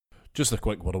Just a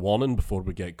quick word of warning before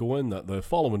we get going that the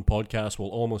following podcast will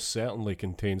almost certainly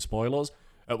contain spoilers.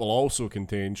 It will also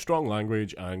contain strong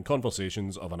language and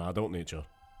conversations of an adult nature.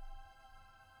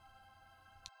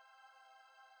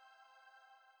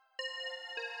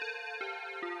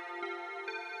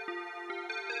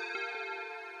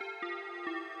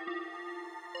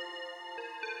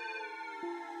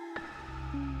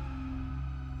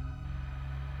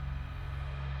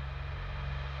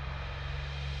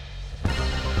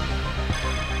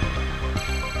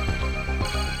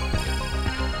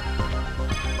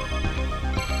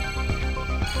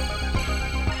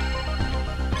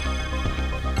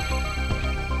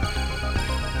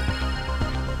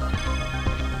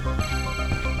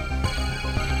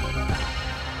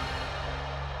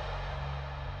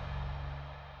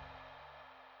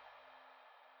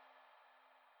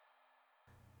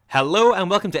 Hello and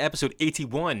welcome to episode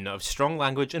 81 of Strong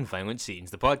Language and Violent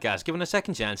Scenes, the podcast giving a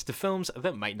second chance to films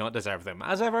that might not deserve them.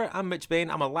 As ever, I'm Mitch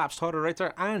Bain, I'm a lapsed horror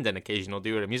writer and an occasional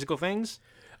doer of musical things.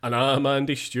 And I'm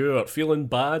Andy Stewart, feeling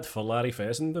bad for Larry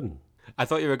Fessenden. I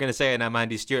thought you were going to say, and I'm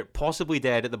Andy Stewart, possibly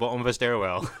dead at the bottom of a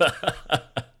stairwell.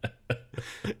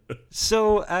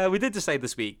 So, we did decide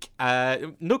this week,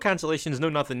 no cancellations, no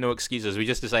nothing, no excuses. We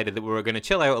just decided that we were going to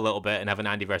chill out a little bit and have an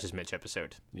Andy versus Mitch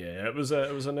episode. Yeah, it was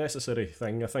a necessary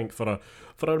thing, I think, for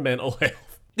our mental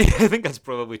health. I think that's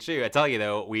probably true. I tell you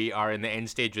though, we are in the end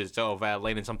stages of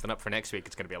lining something up for next week.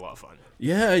 It's going to be a lot of fun.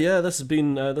 Yeah. This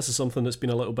is something that's been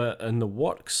a little bit in the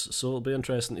works, so it'll be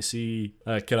interesting to see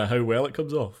kind of how well it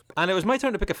comes off. And it was my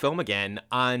turn to pick a film again,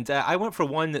 and I went for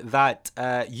one that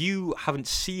you haven't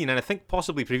seen, and I think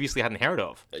possibly previously hadn't heard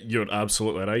of. You're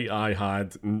absolutely right. I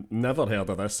had never heard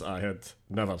of this. I had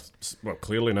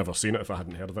clearly never seen it if I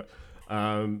hadn't heard of it.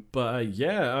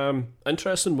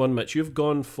 Interesting one, Mitch. You've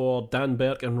gone for Dan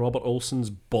Burke and Robert Olson's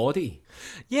Body.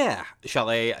 Yeah. Shall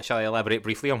I elaborate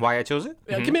briefly on why I chose it?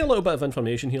 Yeah, Give me a little bit of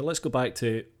information here. Let's go back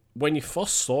to when you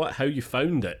first saw it, how you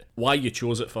found it, why you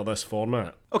chose it for this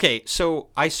format. Okay, so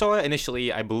I saw it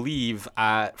initially, I believe,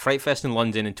 at Fright Fest in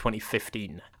London in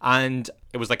 2015, and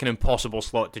it was like an impossible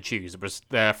slot to choose. There was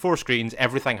 4 screens,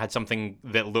 everything had something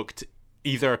that looked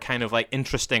either kind of like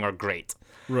interesting or great.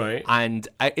 Right. And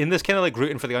in this kind of like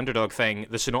rooting for the underdog thing,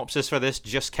 the synopsis for this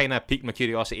just kind of piqued my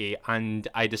curiosity, and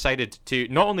I decided to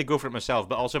not only go for it myself,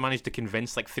 but also managed to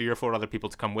convince like 3 or 4 other people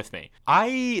to come with me.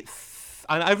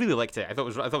 I really liked it. I thought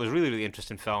it was a really, really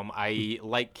interesting film. I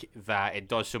like that it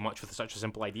does so much with such a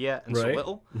simple idea and so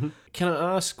little. Mm-hmm. Can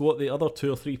I ask what the other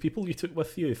 2 or 3 people you took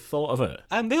with you thought of it?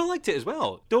 They all liked it as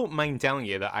well. Don't mind telling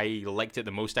you that I liked it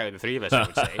the most out of the 3 of us, I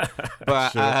would say.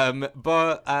 But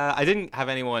sure. I didn't have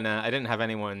anyone. I didn't have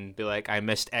anyone be like, I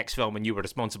missed X film and you were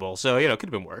responsible. So it could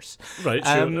have been worse. Right.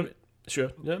 Sure.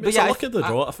 Sure. Yeah, it's a look at the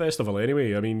draw at a festival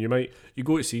anyway. I mean, you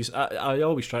go to see. I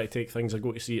always try to take things I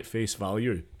go to see at face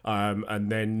value,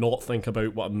 and then not think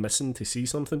about what I'm missing to see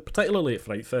something. Particularly at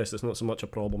Fright Fest, it's not so much a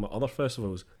problem at other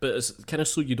festivals, but it's kind of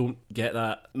so you don't get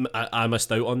that I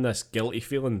missed out on this guilty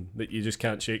feeling that you just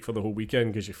can't shake for the whole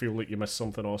weekend because you feel like you missed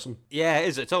something awesome. Yeah, it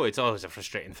is. It's always a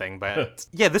frustrating thing, but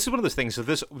yeah, this is one of those things. So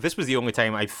this was the only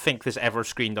time I think this ever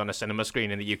screened on a cinema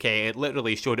screen in the UK. It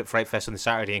literally showed at Fright Fest on the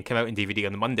Saturday and came out in DVD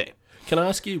on the Monday. Can I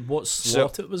ask you what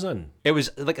slot it was in? It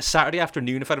was like a Saturday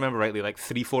afternoon, if I remember rightly, like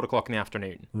 3-4 o'clock in the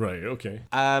afternoon. Right, okay.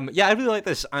 Yeah, I really like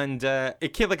this, and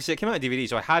it came out on DVD,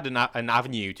 so I had an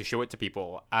avenue to show it to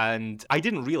people, and I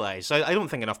didn't realise, I don't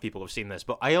think enough people have seen this,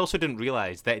 but I also didn't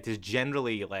realise that it is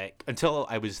generally, like, until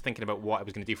I was thinking about what I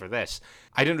was going to do for this,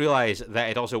 I didn't realise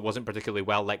that it also wasn't particularly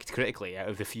well liked critically out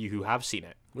of the few who have seen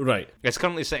it. Right. It's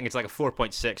currently sitting, it's like a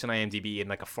 4.6 on IMDb and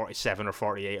like a 47 or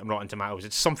 48 on Rotten Tomatoes.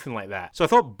 It's something like that. So I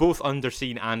thought both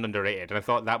underseen and underrated, and I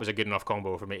thought that was a good enough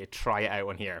combo for me to try it out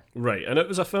on here. Right, and it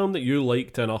was a film that you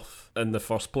liked enough in the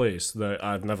first place that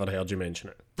I've never heard you mention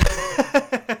it.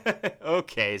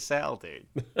 Okay, settle, dude.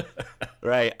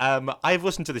 Right, I've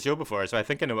listened to the show before, so I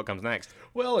think I know what comes next.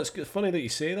 Well, it's funny that you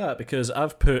say that, because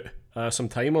I've put some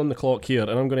time on the clock here,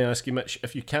 and I'm going to ask you, Mitch,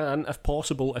 if you can, if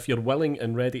possible, if you're willing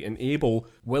and ready and able,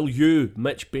 will you,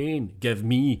 Mitch Bain, give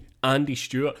me, Andy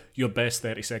Stewart, your best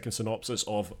 30-second synopsis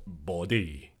of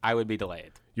Body? I would be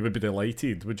delighted. You would be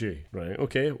delighted, would you? Right,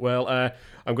 okay. Well,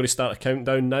 I'm going to start a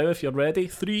countdown now if you're ready.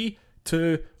 3,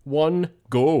 2, 1,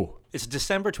 go. It's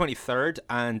December 23rd,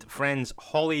 and friends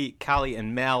Holly, Callie,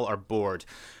 and Mel are bored.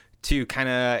 To kind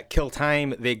of kill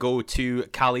time, they go to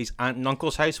Callie's aunt and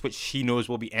uncle's house, which she knows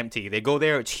will be empty. They go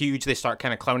there, it's huge, they start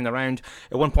kind of clowning around.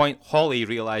 At one point, Holly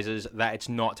realises that it's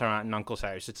not her aunt and uncle's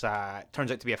house. It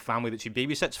turns out to be a family that she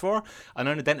babysits for. An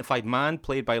unidentified man,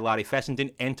 played by Larry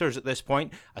Fessenden, enters at this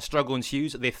point. A struggle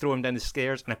ensues, they throw him down the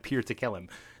stairs and appear to kill him.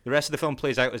 The rest of the film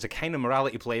plays out as a kind of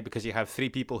morality play because you have three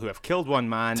people who have killed one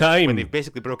man Time. when they've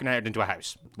basically broken out into a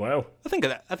house. Wow. I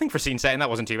think for scene setting that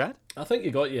wasn't too bad. I think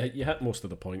you hit most of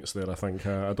the points there. I think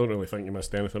I don't really think you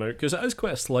missed anything out because it is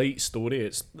quite a slight story.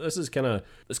 It's kind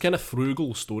of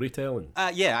frugal storytelling.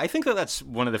 Yeah, I think that's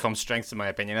one of the film's strengths in my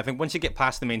opinion. I think once you get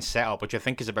past the main setup, which I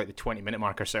think is about the 20-minute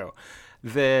mark or so,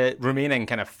 the remaining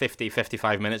kind of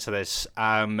 55 minutes of this,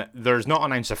 there's not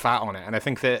an ounce of fat on it. And I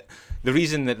think that the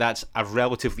reason that that's a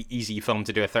relatively easy film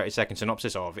to do a 30-second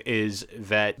synopsis of is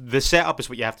that the setup is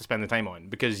what you have to spend the time on,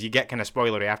 because you get kind of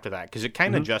spoilery after that, because it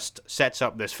kind of just sets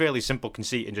up this fairly simple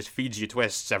conceit and just feeds you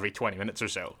twists every 20 minutes or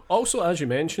so. Also, as you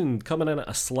mentioned, coming in at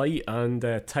a slight and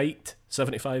tight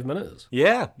 75 minutes.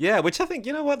 Yeah, which I think,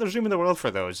 you know what, there's room in the world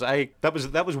for those.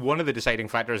 That was one of the deciding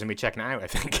factors in me checking it out, I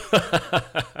think.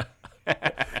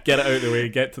 Get it out of the way,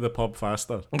 get to the pub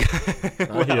faster.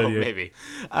 Well, maybe.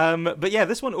 But yeah,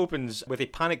 this one opens with a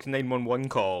panicked 911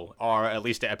 call, or at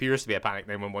least it appears to be a panicked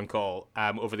 911 call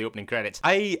over the opening credits.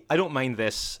 I don't mind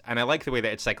this, and I like the way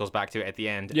that it cycles back to it at the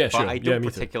end. Yeah, but sure. I don't me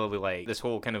particularly like this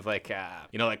whole kind of like,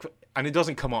 and it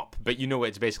doesn't come up, but you know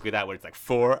it's basically that, where it's like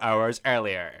 4 hours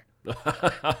earlier.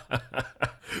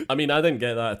 I mean, I didn't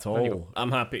get that at all.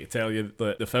 I'm happy to tell you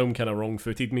that the film kind of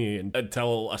wrong-footed me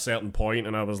until a certain point,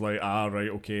 and I was like, right,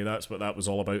 okay, that's what that was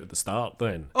all about at the start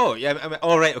then. Oh, yeah,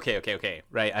 right, okay.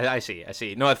 Right, I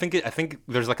see. No, I think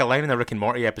there's like a line in the Rick and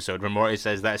Morty episode where Morty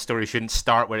says that a story shouldn't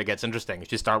start where it gets interesting. It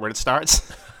should start where it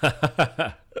starts.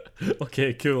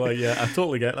 Okay, cool. Yeah, I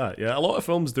totally get that. Yeah, a lot of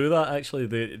films do that actually.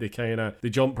 They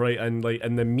jump right in, like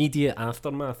in the immediate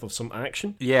aftermath of some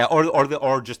action. Yeah,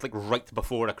 or just like right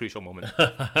before a crucial moment.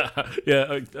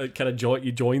 Yeah, kind of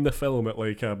you join the film at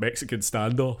like a Mexican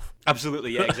standoff.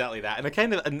 Absolutely, yeah, exactly that. And I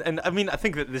kind of, and I mean, I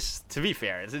think that this, to be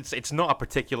fair, it's not a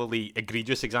particularly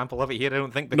egregious example of it here. I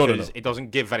don't think, because No. it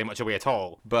doesn't give very much away at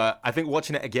all. But I think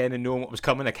watching it again and knowing what was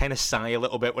coming, I kind of sigh a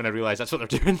little bit when I realise that's what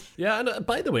they're doing. Yeah, and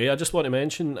by the way, I just want to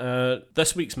mention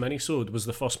this week's minisode was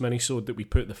the first minisode that we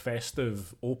put the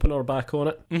festive opener back on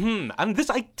it. And this,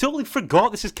 I totally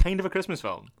forgot this is kind of a Christmas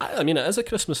film. I mean, it is a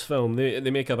Christmas film. They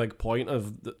make a big point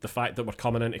of the fact that we're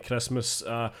coming into Christmas.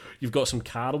 You've got some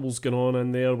carols going on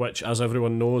in there, which, as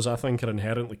everyone knows, I think are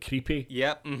inherently creepy.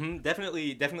 Yeah,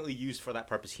 definitely used for that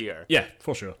purpose here. Yeah,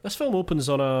 for sure. This film opens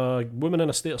on a woman in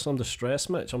a state of some distress,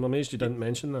 Mitch. I'm amazed you didn't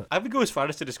mention that. I would go as far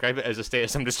as to describe it as a state of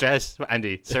some distress,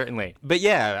 Andy, certainly. But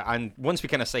yeah, and once we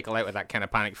kind of cycle out with that kind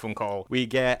of panic phone call, we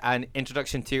get an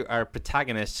introduction to our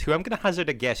protagonists, who I'm going to hazard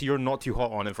a guess you're not too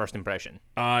hot on in first impression.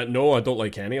 No, I don't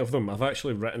like any of them. I've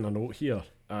actually written a note here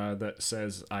that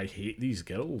says, I hate these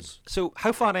girls. So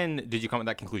how far in did you come to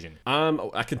that conclusion?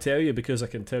 I can tell you, because I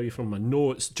can tell you from my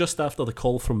notes, just after the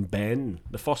call from Ben,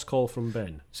 the first call from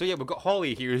Ben. So yeah, we've got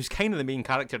Holly here, who's kind of the main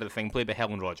character of the thing, played by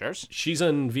Helen Rogers. She's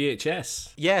in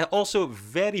VHS. Yeah, also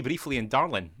very briefly in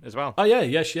Darlin as well. Oh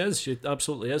yeah, she is. She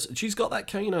absolutely is. She's got that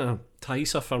kind of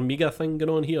Thaisa Farmiga thing going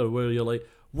on here, where you're like,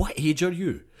 what age are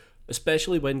you?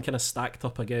 Especially when kind of stacked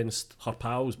up against her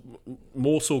pals,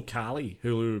 more so Callie,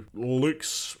 who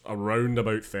looks around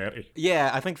about 30. Yeah,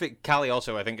 I think that Callie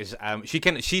also, is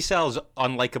she sells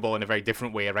unlikable in a very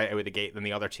different way right out of the gate than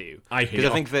the other two. I hate her.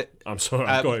 I think that I'm sorry,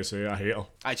 I've got to say, I hate her.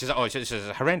 She's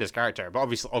a horrendous character, but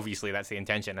obviously that's the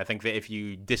intention. I think that if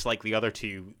you dislike the other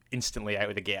two instantly out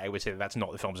of the gate, I would say that's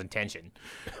not the film's intention.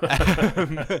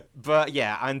 But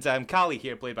yeah, and Callie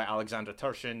here, played by Alexandra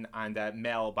Turshen, and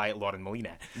Mel by Lauren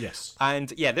Molina. Yes.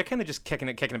 And yeah, they're kind of just kicking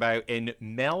about in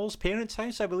Mel's parents'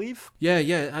 house, I believe.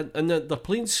 Yeah, and they're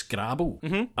playing Scrabble.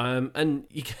 And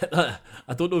you get that.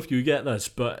 I don't know if you get this,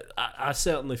 but I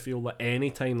certainly feel that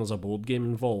any time there's a board game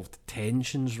involved,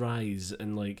 tensions rise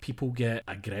and like people get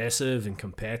aggressive and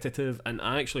competitive. And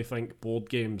I actually think board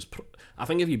games, I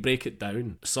think if you break it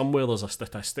down, somewhere there's a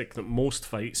statistic that most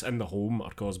fights in the home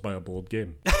are caused by a board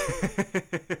game.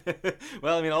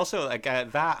 Well, I mean, also like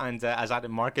that, and as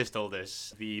Adam Marcus told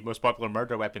us, the most popular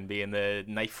murder weapon being the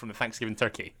knife from the Thanksgiving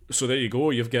turkey. So there you go.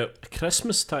 You've got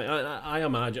Christmas time. I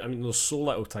imagine. I mean, there's so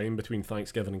little time between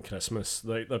Thanksgiving and Christmas.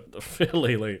 Like they're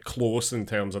fairly like close in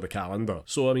terms of the calendar.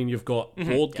 So I mean, you've got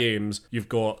board games, you've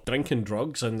got drinking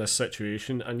drugs in this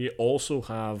situation, and you also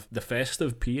have the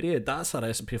festive period. That's a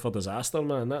recipe for disaster,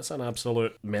 man. That's an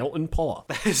absolute melting pot.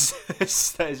 That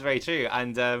is very true.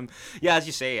 And yeah, as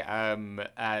you say,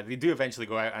 they do eventually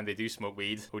go out and they do smoke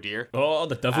weed. Oh dear. Oh,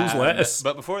 the devil's lettuce.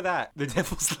 But before that, the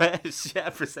devil's lettuce. Yeah,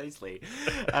 precisely.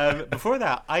 Before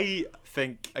that, I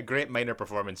think a great minor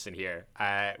performance in here.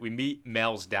 We meet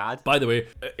Mel's dad. By the way,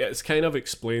 it's kind of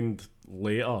explained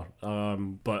later.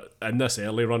 But in this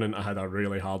early running, I had a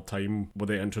really hard time with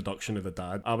the introduction of the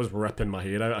dad. I was ripping my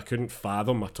hair out. I couldn't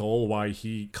fathom at all why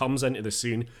he comes into the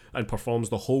scene and performs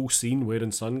the whole scene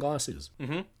wearing sunglasses.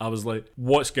 Mm-hmm. I was like,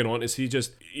 what's going on? Is he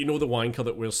just, the wanker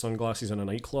that wears sunglasses in a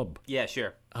nightclub? Yeah,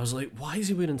 sure. I was like, why is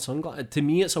he wearing sunglasses? To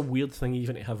me, it's a weird thing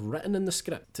even to have written in the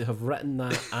script, to have written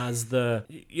that as the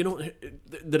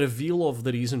reveal of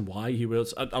the reason why he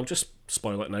wears... I'll just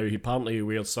spoil it now. He apparently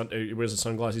wears the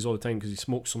sunglasses all the time because he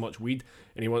smokes so much weed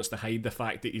and he wants to hide the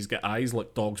fact that he's got eyes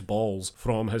like dogs' balls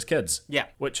from his kids. Yeah.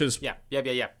 Which is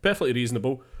Yeah. perfectly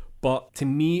reasonable. But to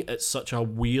me, it's such a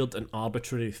weird and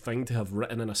arbitrary thing to have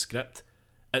written in a script.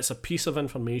 It's a piece of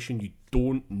information you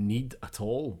don't need at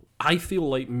all. I feel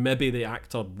like maybe the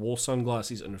actor wore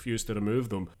sunglasses and refused to remove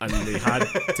them, and they had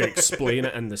to explain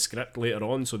it in the script later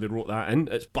on, so they wrote that in.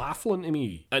 It's baffling to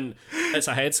me, and it's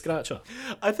a head scratcher.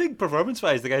 I think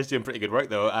performance-wise, the guy's doing pretty good work,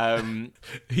 though.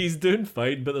 He's doing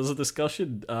fine, but there's a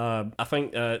discussion. I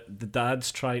think the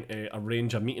dad's trying to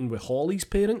arrange a meeting with Holly's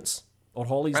parents. Or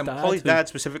Holly's dad. Holly's dad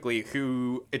specifically,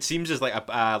 who it seems is like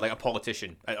a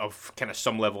politician of kind of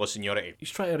some level of seniority. He's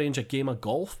trying to arrange a game of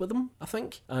golf with him, I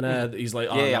think. And he's like,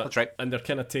 yeah, that's right. And they're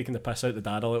kind of taking the piss out the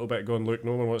dad a little bit, going, look,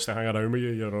 no one wants to hang around with you.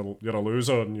 You're a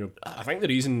loser. And I think the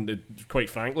reason, quite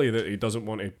frankly, that he doesn't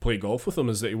want to play golf with them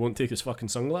is that he won't take his fucking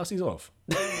sunglasses off.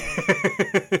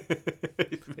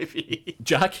 Maybe.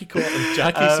 Jackie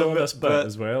saw this bit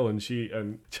as well, and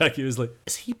Jackie was like,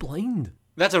 is he blind?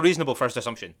 That's a reasonable first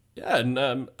assumption. Yeah,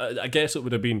 and I guess it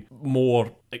would have been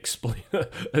more explain.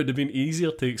 It would have been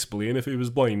easier to explain if he was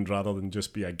blind rather than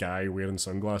just be a guy wearing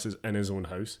sunglasses in his own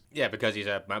house. Yeah, because he's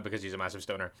a massive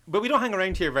stoner. But we don't hang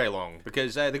around here very long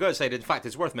because they go outside. In fact,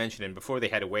 it's worth mentioning before they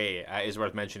head away. Is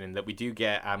worth mentioning that we do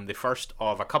get the first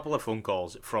of a couple of phone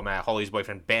calls from Holly's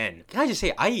boyfriend Ben. Can I just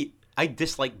say I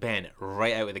dislike Ben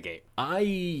right out of the gate.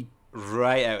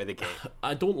 Right out of the gate.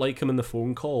 I don't like him in the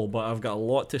phone call, but I've got a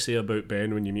lot to say about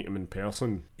Ben when you meet him in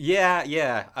person.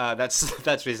 Yeah,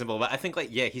 that's reasonable. But I think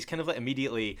he's kind of like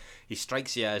immediately he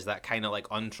strikes you as that kind of like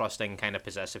untrusting, kind of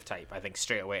possessive type. I think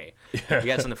straight away. Yeah. He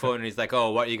gets on the phone and he's like,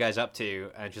 "Oh, what are you guys up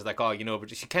to?" And she's like, "Oh,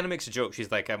 but she kind of makes a joke.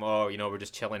 She's like, we're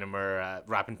just chilling and we're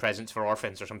wrapping presents for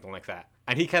orphans or something like that."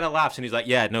 And he kind of laughs and he's like,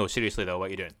 "Yeah, no, seriously though, what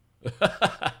are you doing?"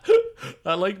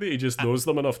 I like that he just knows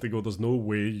them enough to go, there's no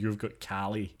way you've got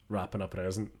Callie wrapping a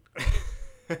present.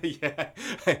 Yeah.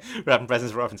 Wrapping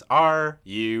presents for orphans. Are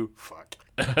you fuck?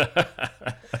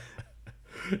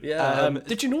 Yeah.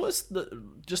 Did you notice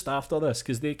that just after this,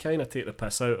 because they kind of take the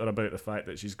piss out of her about the fact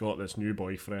that she's got this new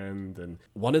boyfriend, and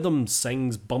one of them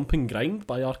sings "Bump and Grind"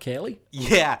 by R. Kelly.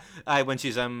 Yeah, when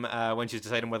she's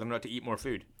deciding whether or not to eat more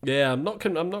food. Yeah, I'm not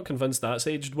convinced that's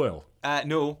aged well.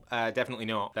 No, definitely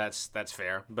not. That's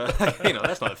fair, but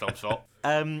that's not the film's fault.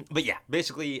 But yeah,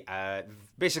 basically,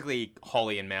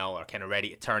 Holly and Mel are kind of ready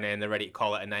to turn in. They're ready to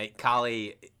call it a night.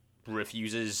 Callie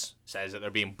refuses, says that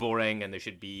they're being boring and they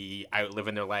should be out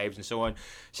living their lives and so on.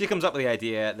 She comes up with the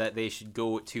idea that they should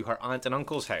go to her aunt and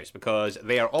uncle's house because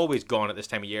they are always gone at this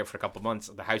time of year for a couple of months.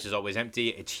 The house is always empty.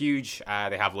 It's huge.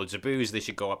 They have loads of booze. They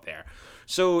should go up there.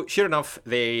 So sure enough,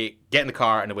 they get in the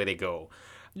car and away they go.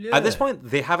 Yeah. At this point,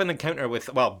 they have an encounter with,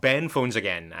 Ben phones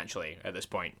again, actually, at this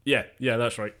point. Yeah,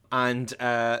 that's right. And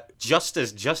just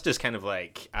as kind of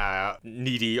like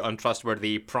needy,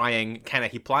 untrustworthy, prying,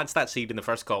 he plants that seed in the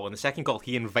first call. In the second call,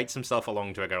 he invites himself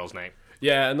along to a girl's night.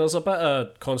 Yeah, and there's a bit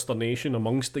of consternation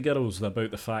amongst the girls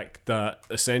about the fact that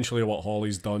essentially what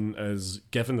Holly's done is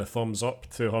given the thumbs up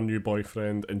to her new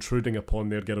boyfriend, intruding upon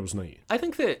their girls' night. I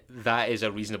think that is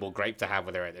a reasonable gripe to have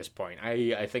with her at this point.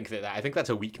 I think that's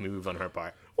a weak move on her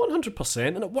part. 100%,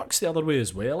 and it works the other way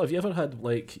as well. Have you ever had,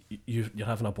 you're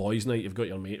having a boys' night, you've got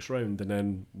your mates round, and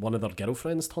then one of their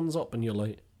girlfriends turns up, and you're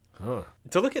like, huh.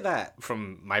 To look at that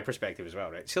from my perspective as well,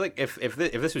 right? So, if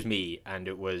this was me, and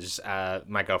it was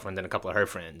my girlfriend and a couple of her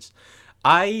friends,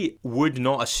 I would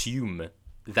not assume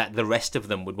that the rest of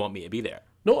them would want me to be there.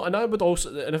 No, and I would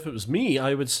also, and if it was me,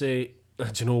 I would say, do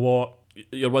you know what?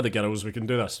 You're with the girls, we can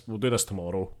do this. We'll do this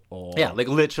tomorrow. Or... Yeah,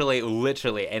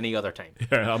 literally any other time.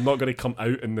 Yeah, I'm not going to come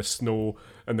out in the snow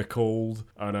and the cold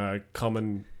and come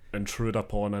and intrude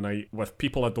upon a night with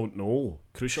people I don't know,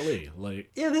 crucially.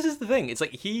 Yeah, this is the thing. It's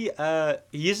like he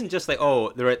isn't just like,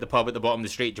 oh, they're at the pub at the bottom of the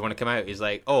street, do you want to come out? He's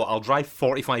like, oh, I'll drive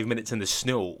 45 minutes in the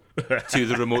snow to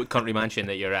the remote country mansion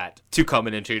that you're at to come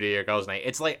and intrude your girls' night.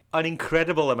 It's like an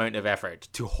incredible amount of effort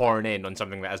to horn in on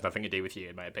something that has nothing to do with you,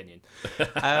 in my opinion.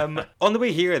 On the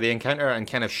way here, they encounter and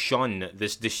kind of shun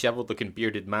this disheveled looking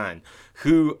bearded man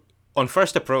who On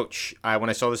first approach, when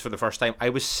I saw this for the first time, I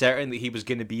was certain that he was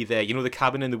going to be the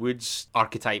cabin in the woods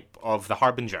archetype of the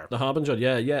Harbinger. The Harbinger,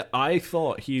 yeah. I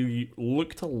thought he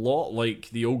looked a lot like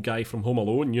the old guy from Home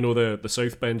Alone, the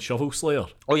South Bend shovel slayer.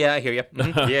 Oh yeah, I hear you.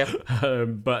 Yeah.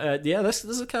 But this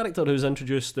is a character who's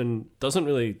introduced and doesn't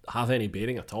really have any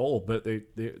bearing at all, but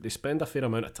they spend a fair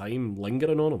amount of time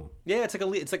lingering on him. Yeah,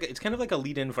 it's kind of like a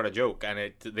lead-in for a joke,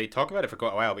 and they talk about it for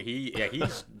quite a while, but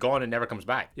he's gone and never comes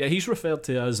back. Yeah, he's referred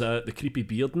to as the creepy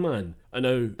beard man. And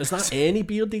now, is that any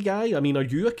beardy guy? I mean, are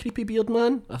you a creepy beard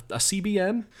man? A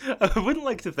CBM? I wouldn't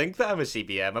like to think that I'm a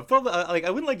CBM. I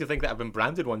wouldn't like to think that I've been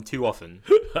branded one too often.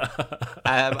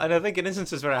 And I think in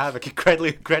instances where I have, I can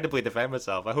credibly defend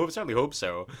myself. Certainly hope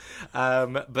so.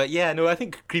 But yeah, no, I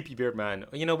think creepy beard man.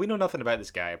 We know nothing about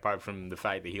this guy apart from the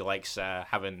fact that he likes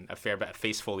having a fair bit of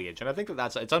face foliage, and I think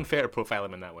it's unfair to profile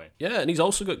him in that way. Yeah, and he's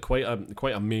also got quite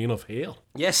a mane of hair.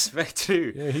 Yes, very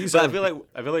true. Yeah, I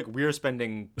feel like we're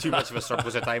spending too much of a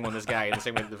surplus of time on this guy in the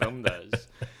same way that the film does.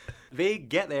 They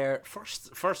get there,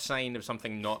 first sign of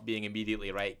something not being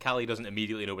immediately right. Callie doesn't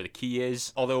immediately know where the key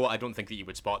is, although I don't think that you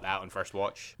would spot that on first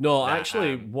watch. No,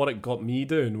 actually, what it got me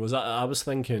doing was I was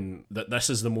thinking that this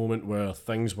is the moment where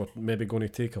things were maybe going to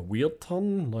take a weird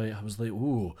turn. Like, I was like,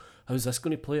 ooh, how's this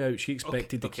going to play out? She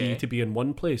expected the key to be in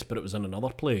one place, but it was in another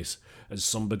place. Is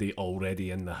somebody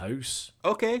already in the house?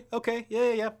 Okay,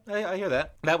 yeah. I hear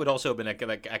that. That would also have been a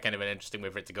kind of an interesting way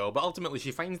for it to go. But ultimately,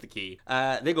 she finds the key.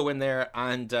 They go in there,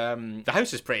 and the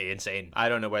house is pretty insane. I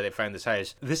don't know where they found this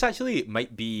house. This actually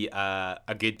might be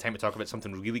a good time to talk about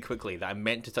something really quickly that I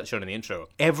meant to touch on in the intro.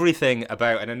 Everything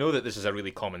about, and I know that this is a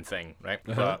really common thing, right?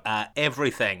 Uh-huh. But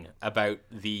everything about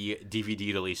the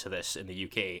DVD release of this in the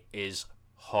UK is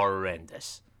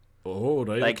horrendous. Oh,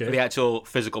 right. Like, okay. the actual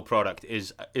physical product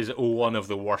is one of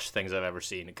the worst things I've ever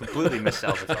seen. It completely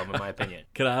missells the film, in my opinion.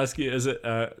 Can I ask you, is it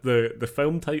the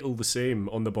film title the same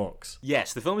on the box?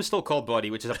 Yes, the film is still called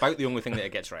Body, which is about the only thing that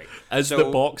it gets right. Is the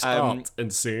box art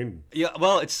insane? Yeah,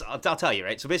 well, I'll tell you,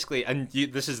 right? So basically,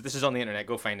 this is on the internet.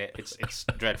 Go find it. It's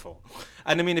dreadful.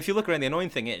 And I mean, if you look around, the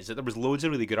annoying thing is that there was loads of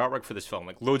really good artwork for this film,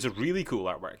 like loads of really cool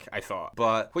artwork, I thought.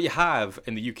 But what you have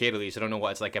in the UK release, I don't know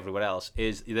what it's like everywhere else,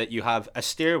 is that you have a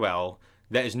stairwell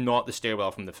that is not the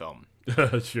stairwell from the film.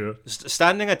 Sure.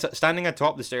 Standing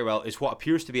atop the stairwell is what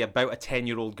appears to be about a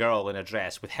 10-year-old girl in a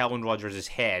dress with Helen Rogers'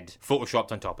 head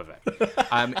photoshopped on top of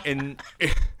it.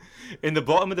 In the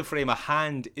bottom of the frame, a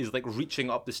hand is like reaching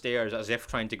up the stairs as if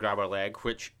trying to grab her leg,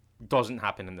 which doesn't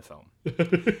happen in the film.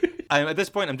 At this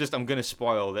point, I'm going to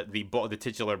spoil that the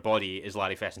titular body is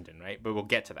Larry Fessenden, right? But we'll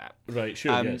get to that. Right,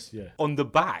 sure, yes, yeah. On the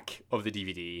back of the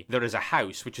DVD, there is a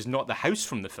house, which is not the house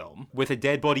from the film, with a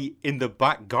dead body in the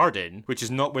back garden, which is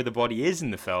not where the body is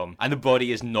in the film, and the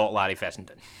body is not Larry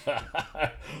Fessenden.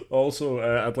 Also,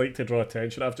 I'd like to draw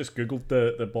attention. I've just googled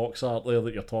the box art there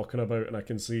that you're talking about, and I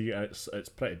can see it's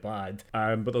pretty bad.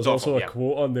 But there's also a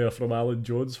quote on there from Alan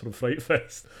Jones from Fright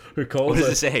Fest, who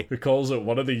calls it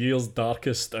one of the year's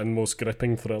darkest and most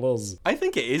gripping thrillers. I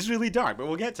think it is really dark, but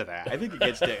we'll get to that. I think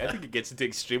it gets into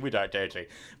extremely dark territory.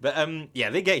 But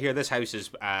they get here. This house is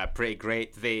pretty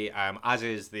great. They as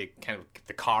is the kind of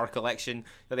the car collection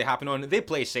that they happen on. They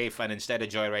play safe, and instead of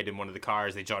joyriding one of the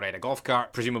cars, they joyride a golf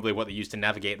cart, presumably what they use to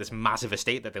navigate this massive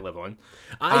estate that they live on.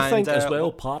 I think as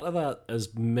well, part of that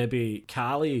is maybe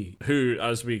Callie, who,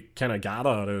 as we kind of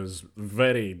gather, is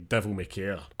very devil may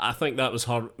care. I think that was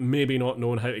her maybe not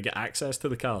knowing how to get access to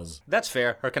the cars. That's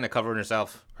fair. Her kind of covering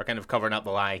herself, her kind of covering up the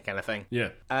lie kind of thing. Yeah.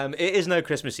 It is now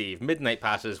Christmas Eve. Midnight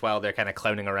passes while they're kind of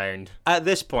clowning around. At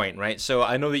this point, right, so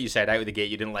I know that you said out of the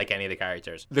gate you didn't like any of the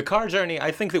characters. The car journey,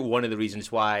 I think that one of the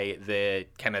reasons why the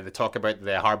talk about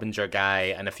the Harbinger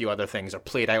guy and a few other things are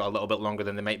played out a little bit longer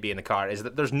than they might be in the car is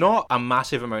that there's not a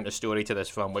massive amount of story to this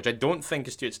film, which I don't think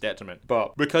is to its detriment.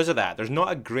 But because of that, there's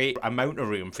not a great amount of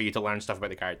room for you to learn stuff about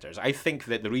the characters. I think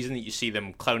that the reason that you see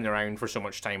them clowning around for so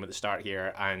much time at the start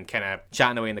here and kind of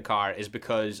chatting away in the car is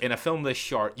because in a film this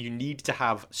short, you need to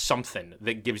have something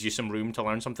that gives you some room to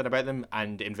learn something about them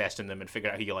and invest in them and figure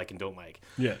out who you like and don't like.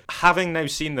 Yeah. Having now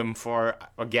seen them for,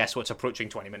 I guess, what's approaching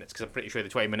 20 minutes, because I'm pretty sure the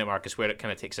 20-minute mark is where it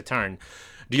kind of takes a turn.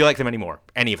 Do you like them anymore?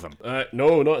 Any of them?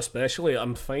 No, not especially.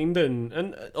 I'm finding,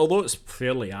 and although it's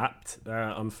fairly apt,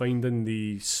 I'm finding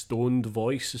the stoned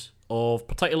voice of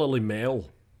particularly Mel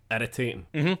irritating.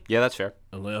 Mm-hmm. Yeah, that's fair.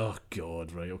 I'm like, oh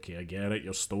god, right, okay, I get it,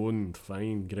 you're stoned,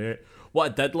 fine, great.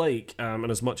 What I did like, and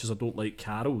as much as I don't like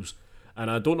carols, and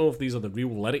I don't know if these are the real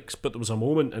lyrics, but there was a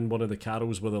moment in one of the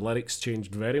carols where the lyrics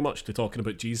changed very much to talking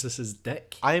about Jesus'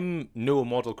 dick. I'm no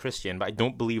model Christian, but I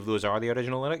don't believe those are the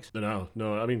original lyrics. No,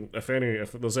 I mean, if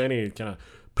there's any kind of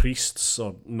priests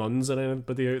or nuns or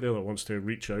anybody out there that wants to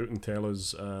reach out and tell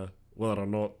us whether or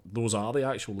not those are the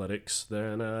actual lyrics,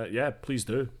 then yeah, please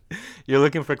do. You're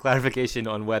looking for clarification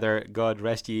on whether "God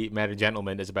Rest Ye Merry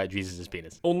Gentlemen" is about Jesus'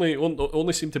 penis.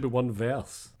 Only seemed to be one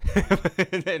verse.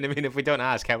 I mean, if we don't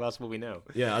ask, how else will we know?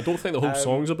 Yeah, I don't think the whole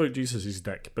song's about Jesus'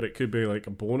 dick, but it could be like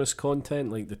a bonus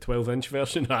content, like the 12-inch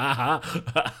version.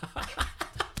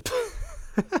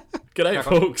 Good night,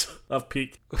 folks. I've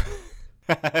peaked.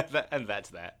 And that's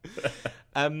that.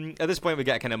 At this point, we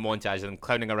get a kind of montage of them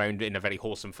clowning around in a very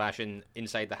wholesome fashion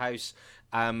inside the house,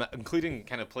 including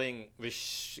kind of playing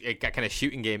this kind of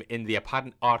shooting game in the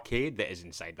apparent arcade that is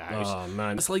inside the house. Oh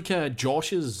man, it's like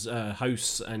Josh's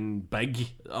house in Big.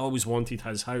 I always wanted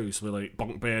his house with like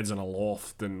bunk beds and a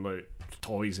loft and like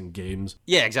toys and games.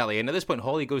 Yeah, exactly. And at this point,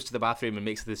 Holly goes to the bathroom and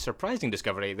makes the surprising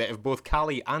discovery that if both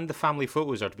Callie and the family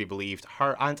photos are to be believed,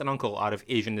 her aunt and uncle are of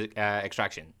Asian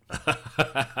extraction.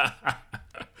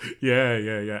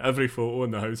 Yeah. Every photo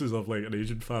in the house is of like an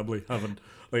Asian family having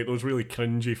like those really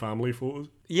cringy family photos.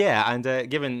 Yeah, and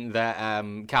given that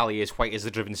Callie is white as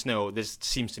the driven snow, this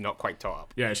seems to not quite top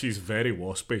up. Yeah, she's very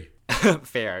waspy.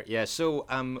 Fair, yeah. So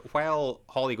while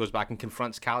Holly goes back and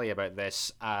confronts Callie about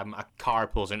this, a car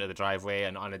pulls into the driveway,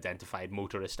 an unidentified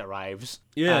motorist arrives.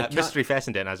 Yeah, Mystery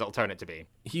Fessenden, as it'll turn it to be.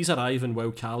 He's arriving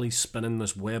while Callie's spinning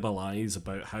this web of lies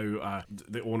about how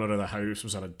the owner of the house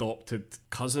was an adopted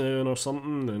cousin or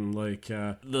something, and like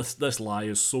this lie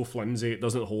is so flimsy it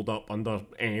doesn't hold up under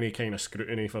any kind of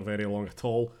scrutiny for very long at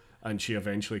all. And she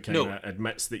eventually kind of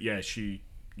admits that she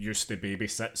used to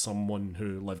babysit someone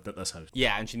who lived at this house.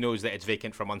 Yeah, and she knows that it's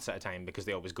vacant for months at a time because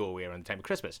they always go away around the time of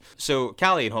Christmas. So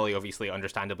Callie and Holly obviously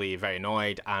understandably very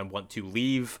annoyed and want to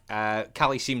leave.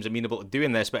 Callie seems amenable to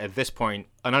doing this, but at this point,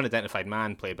 an unidentified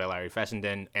man, played by Larry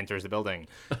Fessenden, enters the building.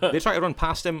 They try to run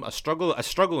past him, a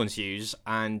struggle ensues,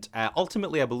 and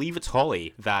ultimately I believe it's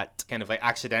Holly that kind of like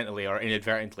accidentally or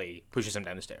inadvertently pushes him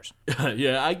down the stairs.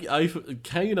 Yeah, I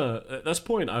kind of, at this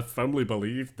point, I firmly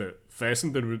believed that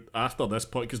Fessenden would, after this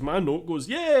point, because my note goes,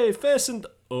 yay, Fessenden,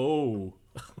 oh.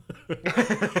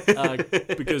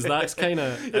 Because that's kind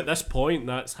of, at this point,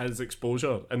 that's his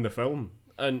exposure in the film.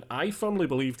 And I firmly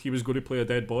believed he was going to play a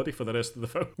dead body for the rest of the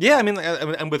film. Yeah, I mean,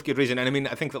 and with good reason. And I mean,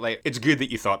 I think that like it's good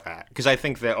that you thought that, because I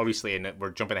think that obviously, and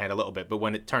we're jumping ahead a little bit, but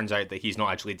when it turns out that he's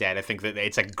not actually dead, I think that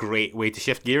it's a great way to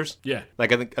shift gears. Yeah,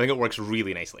 like I think it works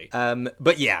really nicely.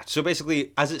 But yeah, so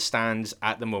basically, as it stands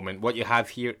at the moment, what you have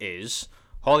here is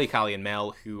Holly, Callie, and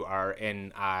Mel, who are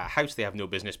in a house they have no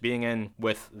business being in,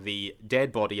 with the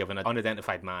dead body of an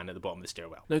unidentified man at the bottom of the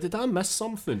stairwell. Now, did I miss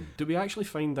something? Do we actually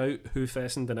find out who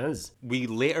Fessenden is? We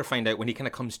later find out when he kind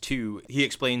of comes to, he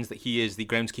explains that he is the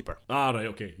groundskeeper. Ah, right,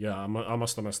 okay. Yeah, I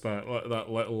must have missed that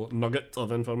little nugget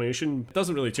of information. It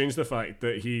doesn't really change the fact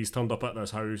that he's turned up at this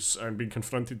house and been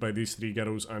confronted by these three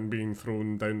girls and being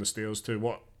thrown down the stairs to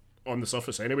what, on the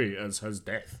surface anyway, is his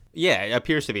death. Yeah, it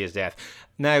appears to be his death.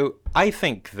 Now, I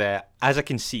think that as a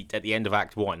conceit at the end of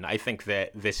Act 1, I think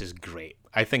that this is great.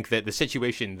 I think that the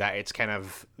situation that it's kind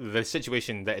of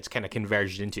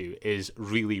converged into is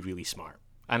really, really smart.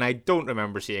 And I don't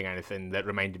remember seeing anything that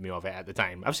reminded me of it at the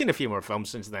time. I've seen a few more films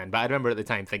since then, but I remember at the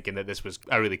time thinking that this was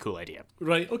a really cool idea.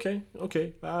 Right, okay.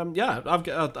 Yeah,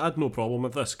 I had no problem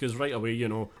with this, because right away,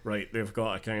 they've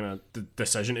got a kind of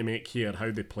decision to make here, how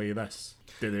they play this.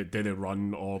 Do they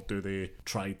run, or do they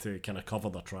try to kind of cover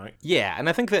the track? Yeah, and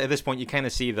I think that at this point you kind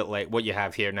of see that like what you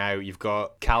have here now, you've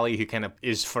got Callie, who kind of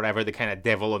is forever the kind of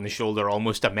devil on the shoulder,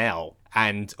 almost a Mel,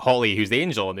 and Holly, who's the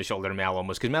angel on the shoulder of Mel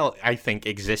almost, because Mel, I think,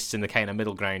 exists in the kind of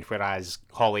middle ground, whereas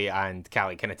Holly and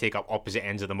Callie kind of take up opposite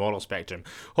ends of the moral spectrum.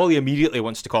 Holly immediately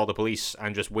wants to call the police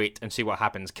and just wait and see what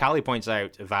happens. Callie points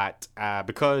out that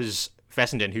because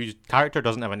Fessenden, whose character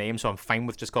doesn't have a name, so I'm fine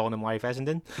with just calling him Larry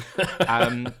Fessenden.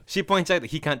 She points out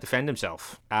that he can't defend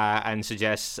himself and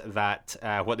suggests that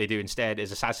what they do instead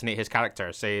is assassinate his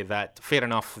character, say that fair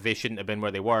enough, they shouldn't have been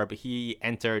where they were, but he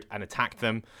entered and attacked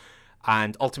them,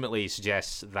 and ultimately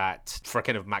suggests that for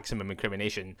kind of maximum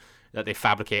incrimination, that they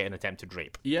fabricate an attempted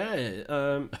rape. Yeah,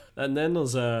 and then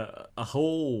there's a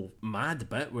whole mad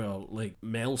bit where like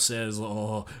Mel says,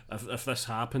 "Oh, if this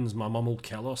happens, my mum will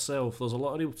kill herself." There's a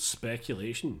lot of real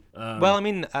speculation. Well, I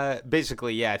mean,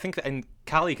 basically, yeah, I think that, and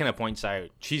Callie kind of points out,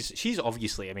 she's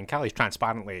obviously, I mean, Callie's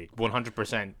transparently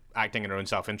 100% acting in her own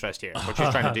self-interest here. What she's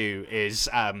trying to do is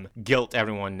guilt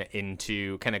everyone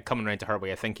into kind of coming around to her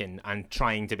way of thinking and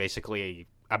trying to basically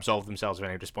absolve themselves of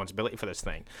any responsibility for this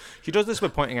thing. She does this by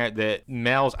pointing out that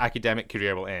Mel's academic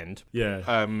career will end.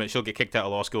 Yeah. She'll get kicked out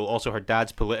of law school. Also, her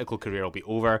dad's political career will be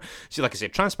over. She, like I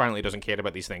said, transparently doesn't care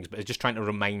about these things, but is just trying to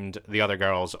remind the other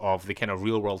girls of the kind of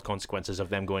real-world consequences of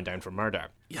them going down for murder.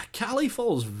 Yeah, Callie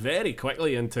falls very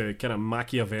quickly into kind of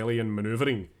Machiavellian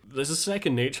manoeuvring. This is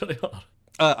second nature to her.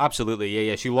 Absolutely,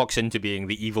 yeah. She locks into being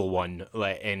the evil one,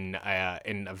 like in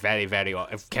a very, very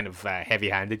kind of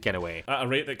heavy-handed kind of way. At a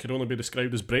rate that could only be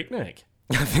described as breakneck.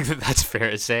 I think that's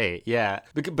fair to say, yeah.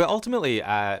 But ultimately,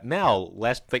 Mel,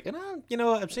 less like,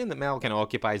 I'm saying that Mel kind of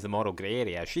occupies the moral grey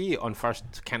area. She, on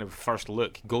first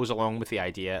look, goes along with the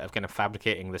idea of kind of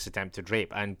fabricating this attempted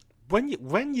rape. And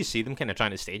when you see them kind of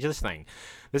trying to stage this thing,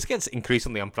 this gets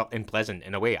increasingly unpleasant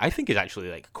in a way I think is actually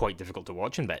like quite difficult to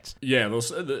watch in bits. Yeah, there's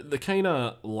the kind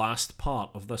of last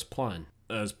part of this plan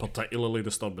is particularly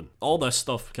disturbing. All this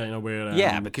stuff kind of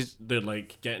where because they're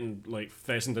like getting like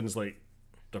Fessenden's like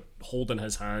they're holding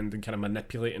his hand and kind of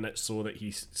manipulating it so that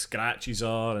he scratches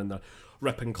her, and they're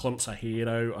ripping clumps of hair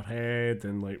out her head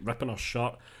and like ripping her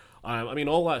shirt. I mean,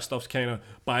 all that stuff's kind of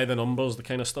by the numbers, the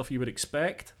kind of stuff you would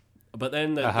expect. But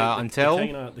then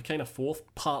the kind of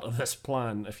fourth part of this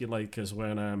plan, if you like, is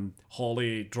when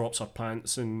Holly drops her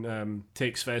pants and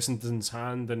takes Fessenden's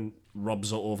hand and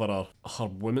rubs it over her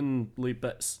womanly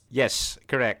bits. Yes,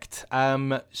 correct.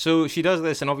 So she does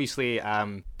this, and obviously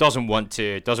doesn't want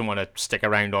to stick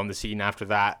around on the scene after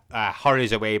that.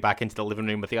 Hurries away back into the living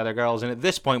room with the other girls, and at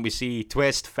this point we see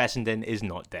twist: Fessenden is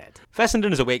not dead.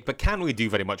 Fessenden is awake, but can't really do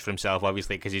very much for himself,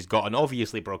 obviously, because he's got an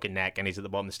obviously broken neck and he's at the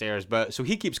bottom of the stairs. But so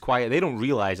he keeps quiet. They don't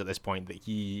realize at this point that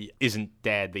he isn't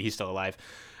dead, that he's still alive.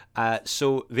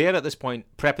 So they're at this point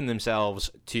prepping themselves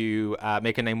to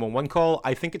make a 911 call.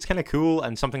 I think it's kind of cool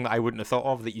and something that I wouldn't have thought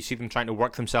of, that you see them trying to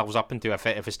work themselves up into a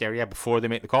fit of hysteria before they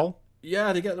make the call.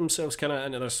 Yeah, they get themselves kind of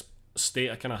into this state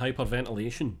of kind of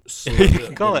hyperventilation. So you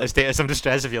can call it a state of some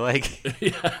distress if you like.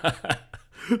 Yeah.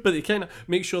 But they kind of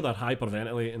make sure they're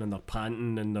hyperventilating and they're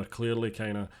panting and they're clearly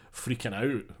kind of freaking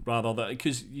out, rather than,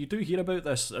 because you do hear about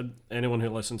this, and anyone who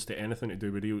listens to anything to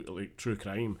do with like true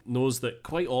crime knows that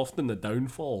quite often the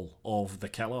downfall of the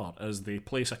killer is they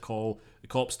place a call, the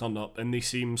cops turn up, and they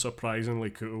seem surprisingly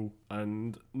cool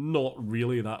and not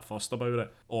really that fussed about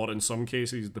it, or in some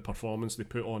cases the performance they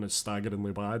put on is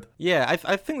staggeringly bad. Yeah,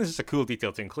 I think this is a cool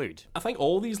detail to include. I think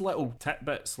all these little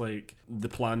tidbits, like the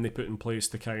plan they put in place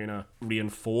to kind of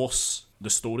reinforce the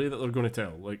story that they're going to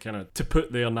tell, like kind of to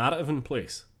put their narrative in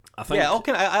place. I think,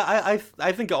 I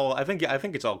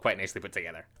think it's all quite nicely put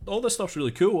together. All this stuff's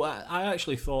really cool. I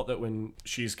actually thought that when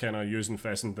she's kind of using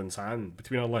Fessenden's hand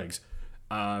between her legs,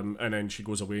 and then she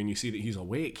goes away and you see that he's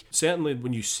awake. Certainly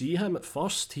when you see him at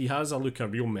first, he has a look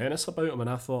of real menace about him, and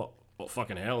I thought, well,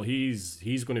 fucking hell, he's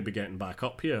going to be getting back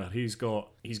up here. He's got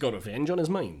revenge on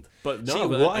his mind. But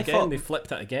no, they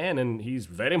flipped it again, and he's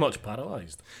very much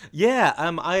paralysed. Yeah,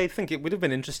 I think it would have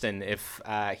been interesting if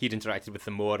he'd interacted with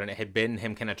them more, and it had been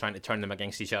him kind of trying to turn them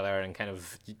against each other and kind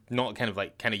of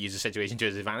use the situation to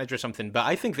his advantage or something. But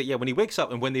I think that, yeah, when he wakes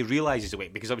up and when they realise he's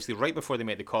awake, because obviously right before they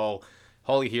make the call,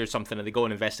 Holly hears something and they go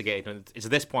and investigate, and it's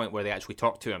this point where they actually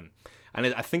talk to him. And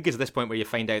I think it's this point where you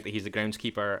find out that he's the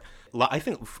groundskeeper. I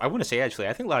think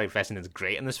Larry Fessenden's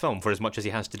great in this film for as much as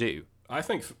he has to do. I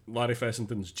think Larry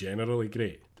Fessenden's generally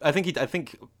great.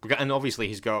 And obviously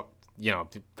he's got,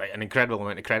 an incredible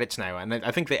amount of credits now, and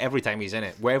I think that every time he's in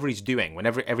it, whatever he's doing,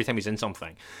 every time he's in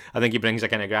something, I think he brings a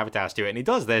kind of gravitas to it, and he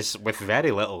does this with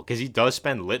very little, because he does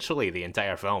spend literally the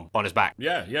entire film on his back.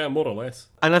 Yeah, more or less.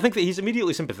 And I think that he's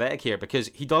immediately sympathetic here,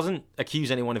 because he doesn't accuse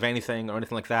anyone of anything or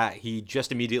anything like that. He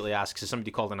just immediately asks, has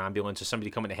somebody called an ambulance, is somebody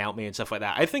coming to help me, and stuff like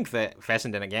that. I think that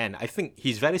Fessenden, again, I think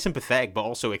he's very sympathetic, but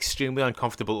also extremely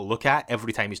uncomfortable to look at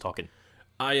every time he's talking.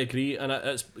 I agree, and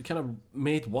it's kind of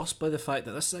made worse by the fact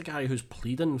that this is a guy who's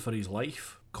pleading for his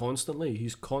life constantly.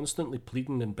 He's constantly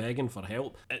pleading and begging for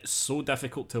help. It's so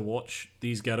difficult to watch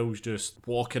these girls just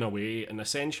walking away and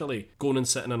essentially going and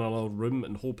sitting in another room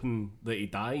and hoping that he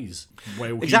dies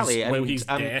while he's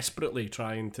desperately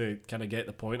trying to kind of get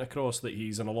the point across that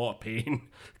he's in a lot of pain,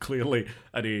 clearly,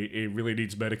 and he really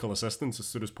needs medical assistance as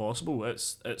soon as possible.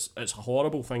 It's a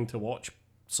horrible thing to watch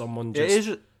someone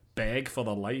just beg for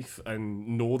their life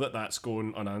and know that that's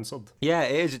going unanswered. Yeah,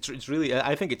 it is. It's really.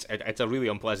 I think it's a really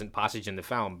unpleasant passage in the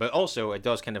film, but also it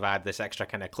does kind of add this extra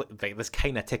kind of this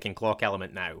kind of ticking clock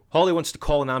element. Now, Holly wants to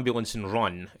call an ambulance and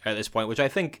run at this point, which I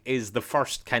think is the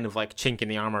first kind of like chink in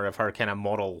the armor of her kind of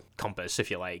moral compass,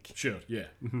 if you like. Sure. Yeah.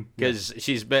 Because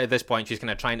at this point she's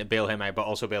kind of trying to bail him out, but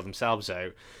also bail themselves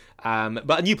out.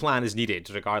 But a new plan is needed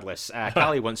regardless.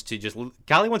 Callie wants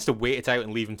to wait it out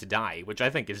and leave him to die, which I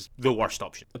think is the worst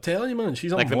option. I'm telling you, man,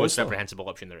 she's like the most reprehensible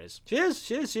option there is. She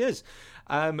is.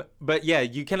 But yeah,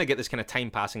 you kind of get this kind of time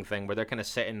passing thing where they're kind of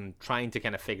sitting trying to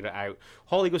kind of figure it out.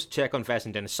 Holly goes to check on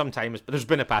Fessenden sometimes, but there's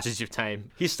been a passage of time.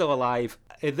 He's still alive.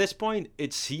 At this point,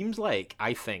 it seems like,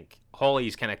 I think,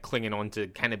 Holly's kind of clinging on to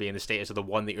kind of being the status of the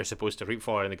one that you're supposed to root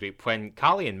for in the group, when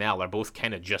Callie and Mel are both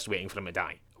kind of just waiting for him to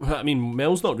die. I mean,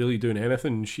 Mel's not really doing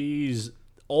anything. She's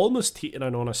almost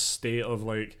teetering on a state of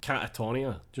like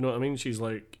catatonia. Do you know what I mean?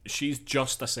 She's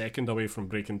just a second away from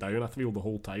breaking down, I feel, the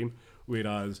whole time.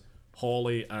 Whereas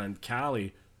Holly and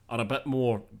Callie are a bit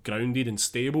more grounded and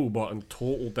stable, but on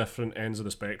total different ends of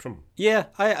the spectrum. Yeah,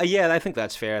 I think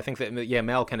that's fair. I think that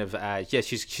Mel kind of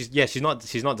she's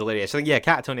not delirious. I think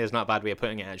catatonia is not a bad way of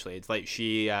putting it. Actually, it's like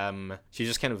she's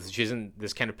in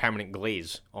this kind of permanent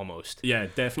glaze almost. Yeah,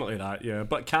 definitely that. Yeah,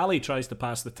 but Callie tries to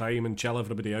pass the time and chill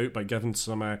everybody out by giving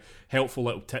some helpful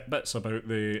little tidbits about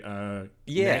the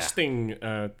nesting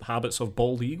habits of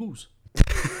bald eagles.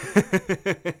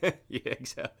 Yeah,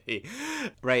 exactly.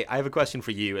 Right, I have a question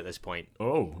for you at this point.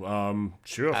 Oh,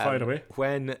 sure, fire away.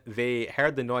 When they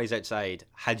heard the noise outside,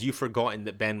 had you forgotten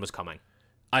that Ben was coming?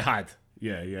 I had.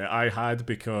 Yeah, I had,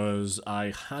 because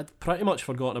I had pretty much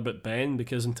forgotten about Ben,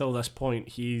 because until this point,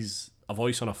 he's a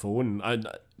voice on a phone. And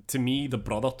to me, the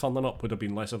brother turning up would have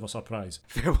been less of a surprise.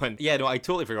 Fair one. Yeah, no, I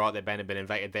totally forgot that Ben had been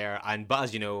invited there. But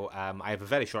as you know, I have a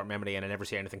very short memory and I never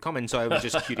see anything coming, so I was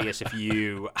just curious if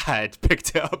you had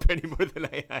picked it up any more than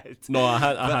I had. No, I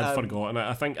had forgotten it.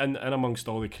 I think in amongst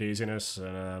all the craziness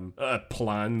and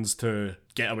plans to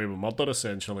get away with murder,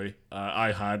 essentially,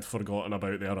 I had forgotten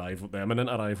about the imminent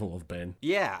arrival of Ben.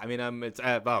 Yeah, I mean, it's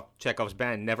Chekhov's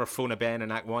Ben. Never phone a Ben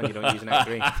in Act 1, you don't use in Act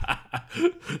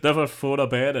 3. Never phone a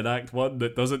Ben in Act 1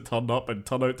 that doesn't turn up and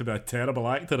turn out to be a terrible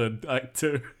actor in Act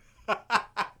 2.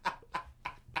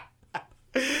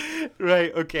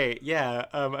 Right, okay, yeah.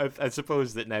 I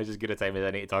suppose that now's as good a time as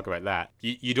any to talk about that.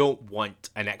 You don't want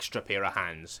an extra pair of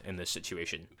hands in this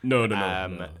situation. No.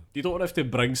 You don't have to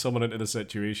bring someone into the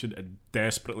situation and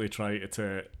desperately try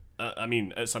to I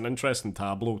mean, it's an interesting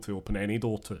tableau to open any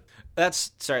door to.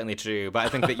 That's certainly true, but I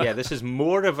think that this is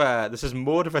more of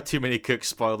a too many cooks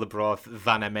spoil the broth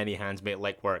than a many hands make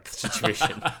light work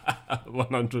situation.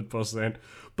 100%.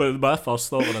 But my first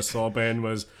thought when I saw Ben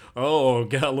was, oh,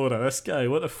 get a load of this guy.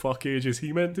 What the fuck age is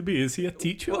he meant to be? Is he a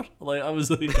teacher? Like, I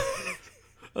was like,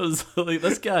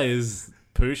 this guy is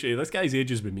pushy. This guy's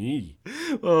age is with me.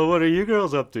 Oh, what are you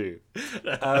girls up to?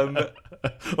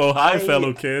 Oh, hi,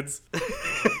 fellow kids.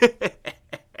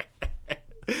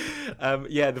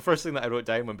 The first thing that I wrote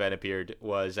down when Ben appeared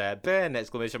was Ben! !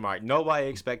 Not what I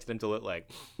expected him to look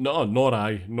like. No, nor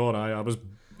I.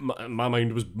 My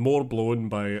mind was more blown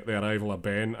by the arrival of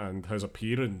Ben and his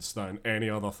appearance than any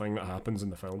other thing that happens in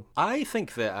the film. I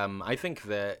think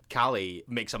that Callie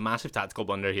makes a massive tactical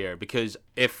blunder here, because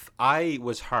if I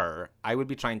was her, I would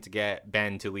be trying to get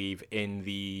Ben to leave in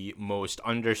the most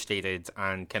understated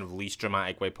and kind of least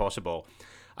dramatic way possible.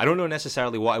 I don't know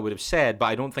necessarily what I would have said, but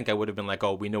I don't think I would have been like,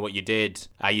 oh, we know what you did.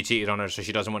 You cheated on her, so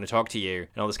she doesn't want to talk to you,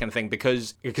 and all this kind of thing,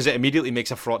 because it immediately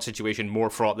makes a fraught situation more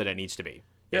fraught than it needs to be.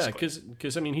 Basically. Yeah,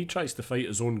 because I mean, he tries to fight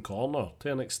his own corner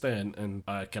to an extent and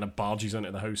kind of barges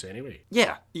into the house anyway.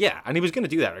 Yeah, and he was going to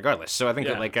do that regardless. So I think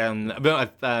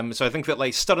that so I think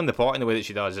that stirring the pot in the way that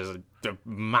she does is a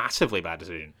massively bad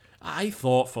decision. I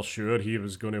thought for sure he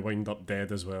was going to wind up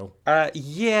dead as well.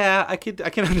 Yeah, I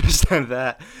can understand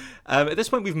that. At this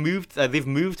point, they've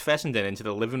moved Fessenden into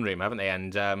the living room, haven't they?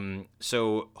 And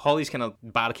so Holly's kind of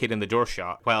barricading the door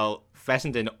shut, while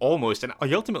Fessenden almost, and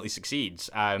he ultimately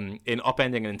succeeds, in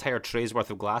upending an entire tray's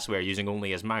worth of glassware using only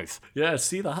his mouth. Yeah,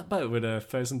 see that bit when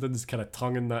Fessenden's kind of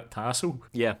tongue in that tassel?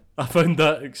 Yeah. I found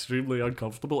that extremely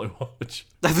uncomfortable to watch.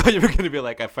 I thought you were going to be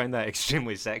like, I found that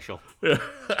extremely sexual. Yeah.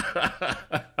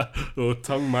 Oh,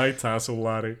 tongue my tassel,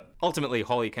 Larry. Ultimately,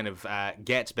 Holly kind of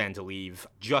gets Ben to leave.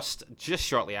 Just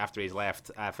shortly after he's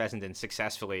left, Fessenden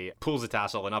successfully pulls the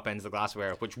tassel and upends the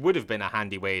glassware, which would have been a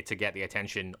handy way to get the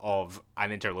attention of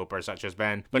an interloper such as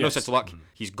Ben. But yes. No such luck.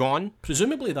 He's gone.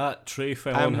 Presumably that tray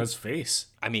fell on his face.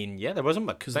 I mean, yeah, there wasn't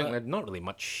much. Not really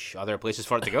much other places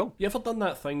for it to go. You ever done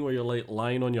that thing where you're like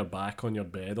lying on your back on your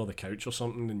bed or the couch or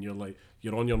something, and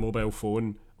you're on your mobile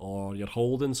phone or you're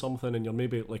holding something and you're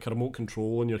maybe like a remote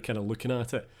control and you're kind of looking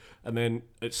at it, and then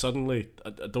it suddenly, I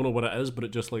don't know what it is, but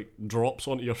it just like drops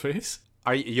onto your face?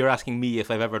 You're asking me if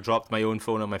I've ever dropped my own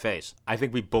phone on my face? I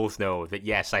think we both know that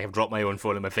yes, I have dropped my own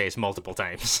phone on my face multiple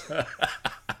times.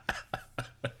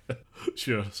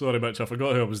 Sure, sorry Mitch, I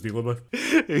forgot who I was dealing with.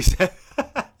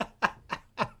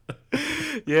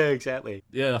 Yeah, exactly.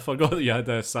 Yeah, I forgot that you had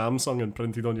Samsung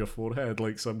imprinted on your forehead,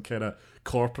 like some kind of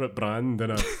corporate brand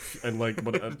in a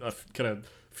kind of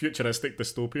futuristic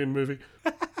dystopian movie.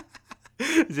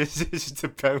 This is just a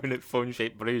permanent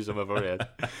phone-shaped bruise on my forehead.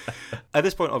 At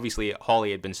this point, obviously,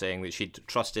 Holly had been saying that she'd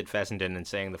trusted Fessenden and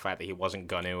saying the fact that he wasn't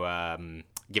going to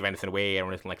give anything away or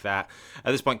anything like that.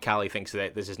 At this point, Callie thinks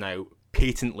that this is now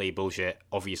patently bullshit,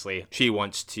 obviously. She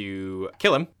wants to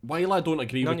kill him. While I don't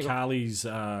agree with Callie's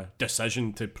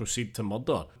decision to proceed to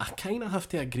murder, I kind of have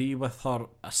to agree with her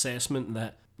assessment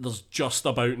that there's just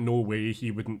about no way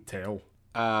he wouldn't tell.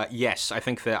 Yes, I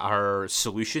think that our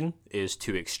solution is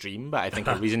too extreme, but I think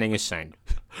our reasoning is sound.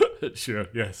 Sure,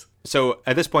 yes. So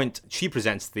at this point, she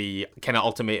presents the kind of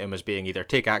ultimatum as being either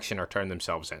take action or turn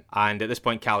themselves in. And at this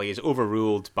point, Callie is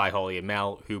overruled by Holly and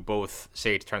Mel, who both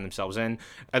say to turn themselves in.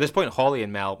 At this point, Holly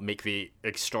and Mel make the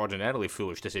extraordinarily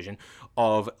foolish decision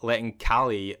of letting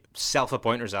Callie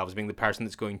self-appoint herself as being the person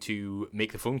that's going to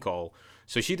make the phone call.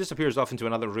 So she disappears off into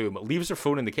another room, leaves her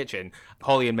phone in the kitchen.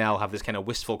 Holly and Mel have this kind of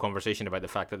wistful conversation about the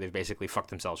fact that they've basically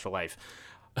fucked themselves for life.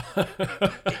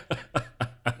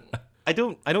 I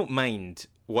don't mind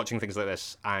watching things like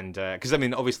this, and because I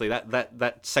mean, obviously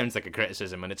that sounds like a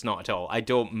criticism, and it's not at all. I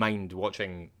don't mind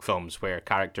watching films where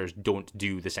characters don't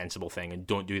do the sensible thing and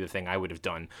don't do the thing I would have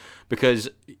done, because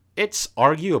it's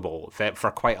arguable that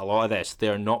for quite a lot of this,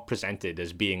 they're not presented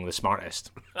as being the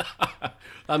smartest.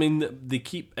 I mean, they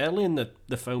keep early in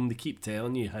the film, they keep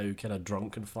telling you how kind of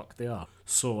drunk and fucked they are.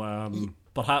 So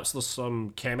perhaps there's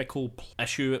some chemical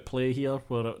issue at play here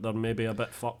where they're maybe a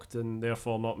bit fucked and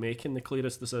therefore not making the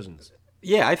clearest decisions.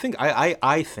 Yeah, I think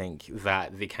I think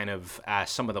that the kind of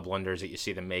some of the blunders that you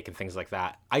see them make and things like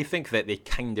that, I think that they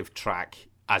kind of track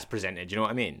as presented. You know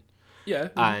what I mean? Yeah.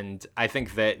 And I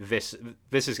think that this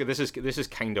is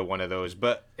kind of one of those,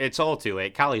 but it's all too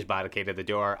late. Callie's barricaded the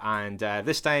door, and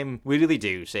this time we really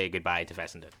do say goodbye to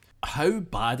Fessenden. How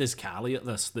bad is Callie at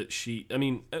this that she... I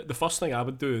mean, the first thing I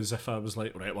would do is if I was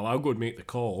like, right, well, I'll go and make the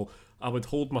call, I would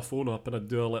hold my phone up and I'd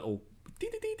do a little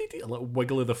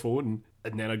wiggle of the phone,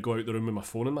 and then I'd go out the room with my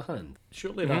phone in my hand.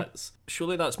 Surely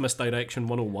that's misdirection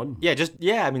 101.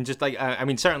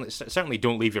 Certainly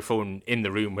don't leave your phone in the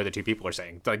room where the two people are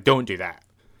sitting. Like, don't do that.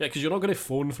 Yeah, because you're not going to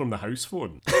phone from the house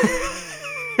phone.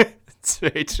 It's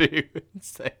very true.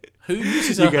 Who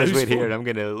uses you a guys house wait phone? here. I'm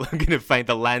gonna find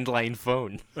the landline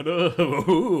phone. I know.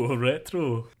 Ooh,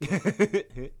 retro.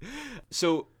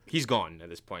 So he's gone at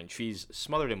this point. She's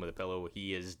smothered him with a pillow.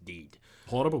 He is dead.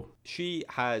 Horrible. She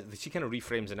kind of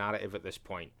reframes the narrative at this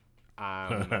point,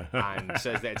 and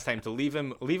says that it's time to leave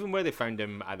him where they found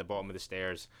him at the bottom of the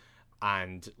stairs,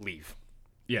 and leave.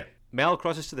 Yeah. Mel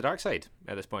crosses to the dark side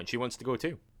at this point. She wants to go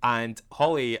too. And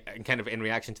Holly, kind of in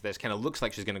reaction to this, kind of looks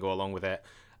like she's going to go along with it,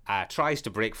 tries to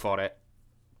break for it.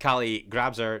 Callie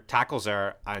grabs her, tackles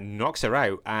her, and knocks her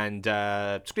out, and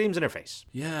screams in her face.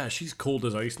 Yeah, she's cold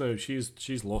as ice now.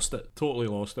 She's lost it. Totally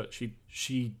lost it.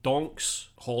 She donks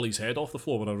Holly's head off the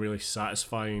floor with a really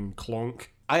satisfying clonk.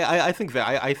 I think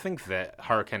that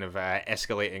her kind of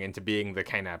escalating into being the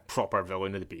kind of proper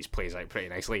villain of the piece plays out pretty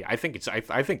nicely. I think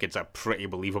it's a pretty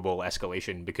believable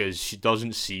escalation because she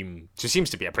seems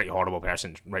to be a pretty horrible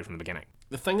person right from the beginning.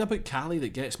 The thing about Callie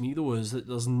that gets me though is that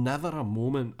there's never a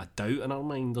moment, a doubt in her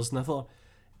mind. There's never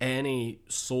any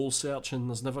soul searching.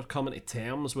 There's never coming to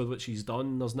terms with what she's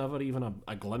done. There's never even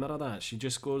a glimmer of that. She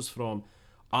just goes from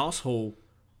arsehole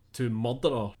to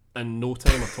murderer in no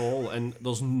time at all, and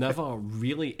there's never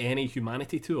really any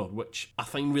humanity to her, which I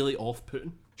find really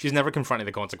off-putting. She's never confronted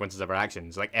the consequences of her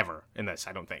actions, like, ever, in this,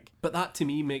 I don't think. But that, to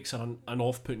me, makes her an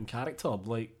off-putting character.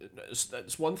 Like,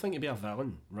 it's one thing to be a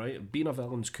villain, right? Being a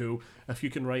villain's cool. If you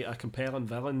can write a compelling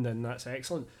villain, then that's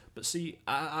excellent. But see,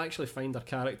 I actually find her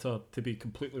character to be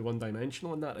completely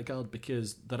one-dimensional in that regard,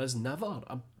 because there is never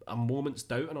a moment's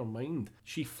doubt in her mind.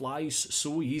 She flies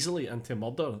so easily into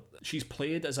murder. She's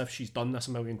played as if she's done this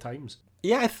a million times.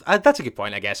 Yeah, that's a good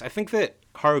point, I guess. I think that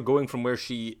her going from where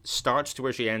she starts to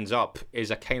where she ends up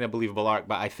is a kind of believable arc,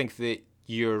 but I think that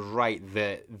you're right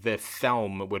that the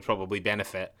film would probably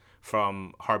benefit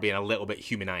from her being a little bit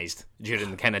humanized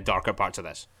during the kind of darker parts of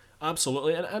this.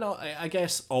 Absolutely, and I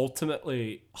guess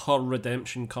ultimately her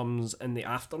redemption comes in the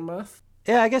aftermath.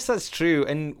 Yeah, I guess that's true.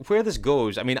 And where this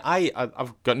goes, I mean,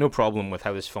 I've got no problem with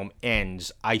how this film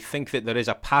ends. I think that there is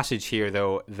a passage here,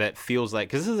 though, that feels like...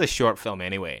 Because this is a short film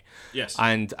anyway. Yes.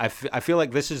 And I feel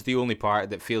like this is the only part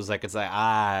that feels like it's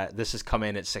like, this has come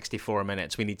in at 64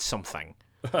 minutes. We need something.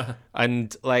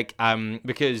 And, like,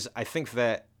 because I think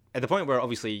that at the point where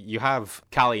obviously you have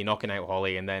Callie knocking out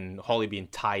Holly and then Holly being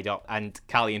tied up and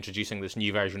Callie introducing this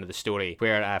new version of the story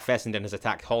where Fessenden has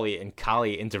attacked Holly and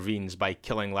Callie intervenes by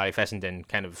killing Larry Fessenden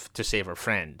kind of to save her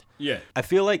friend. Yeah. I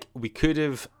feel like we could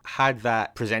have had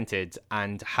that presented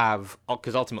and have,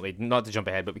 because ultimately, not to jump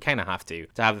ahead, but we kind of have to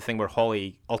have the thing where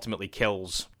Holly ultimately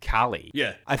kills Callie.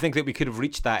 Yeah. I think that we could have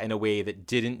reached that in a way that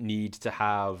didn't need to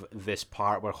have this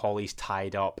part where Holly's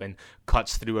tied up and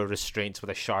cuts through her restraints with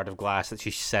a shard of glass that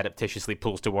she surreptitiously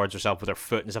pulls towards herself with her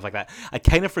foot and stuff like that. I'd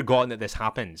kind of forgotten that this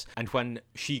happens. And when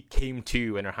she came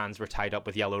to and her hands were tied up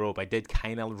with yellow rope, I did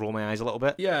kind of roll my eyes a little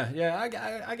bit. Yeah, I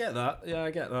get that. Yeah, I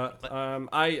get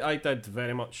that. I did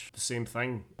very much the same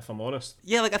thing. if I'm honest.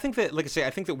 Yeah, like I think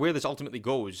that where this ultimately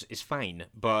goes is fine,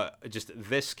 but just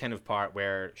this kind of part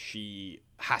where she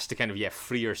has to kind of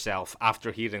free herself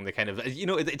after hearing the kind of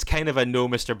it's kind of a no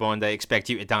Mr. Bond, I expect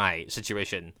you to die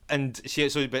situation, and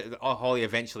but Holly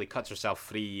eventually cuts herself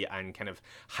free and kind of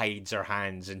hides her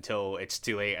hands until it's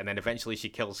too late, and then eventually she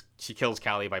kills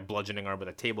Callie by bludgeoning her with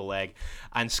a table leg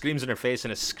and screams in her face in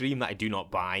a scream that I do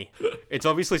not buy. It's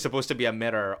obviously supposed to be a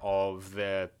mirror of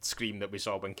the scream that we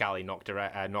saw when Callie knocked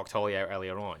Holly out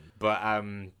earlier on, but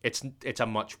it's a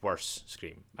much worse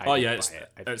scream.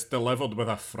 It's delivered with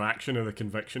a fraction of the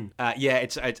conviction.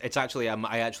 It's actually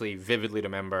I actually vividly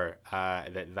remember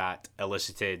that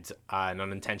elicited an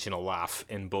unintentional laugh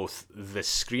in both the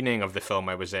screening of the film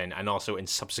I was in and also in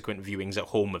subsequent viewings at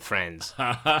home with friends.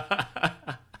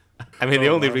 I mean, the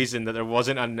only reason that there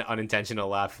wasn't an unintentional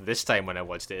laugh this time when I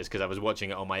watched it is because I was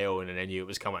watching it on my own and I knew it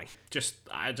was coming.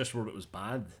 I just wrote it was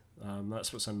bad.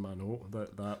 That's what's in my note.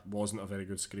 That wasn't a very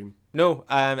good scream. No,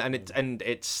 and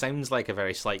it sounds like a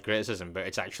very slight criticism, but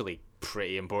it's actually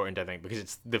pretty important, I think,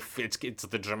 because it's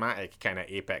the dramatic kind of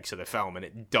apex of the film, and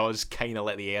it does kind of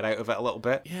let the air out of it a little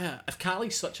bit. Yeah, if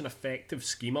Callie's such an effective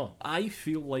schemer, I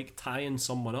feel like tying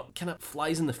someone up kind of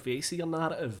flies in the face of your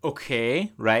narrative.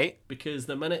 Okay, right. Because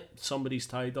the minute somebody's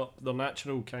tied up, their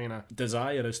natural kind of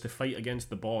desire is to fight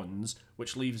against the bonds,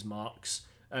 which leaves marks.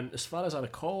 And as far as I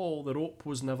recall, the rope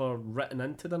was never written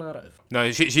into the narrative.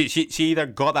 No, she either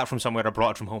got that from somewhere or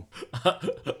brought it from home.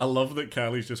 I love that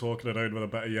Callie's just walking around with a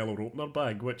bit of yellow rope in her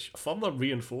bag, which further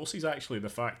reinforces actually the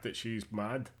fact that she's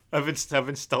mad. I've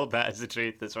installed that as the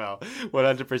trait as well.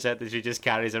 100% that she just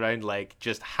carries around like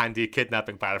just handy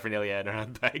kidnapping paraphernalia in her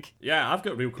handbag. Yeah, I've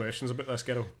got real questions about this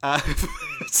girl.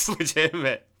 It's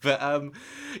legitimate. But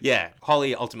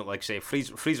Holly ultimately, like I say,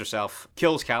 frees herself,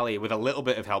 kills Callie with a little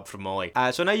bit of help from Molly.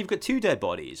 So now you've got two dead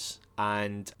bodies,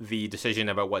 and the decision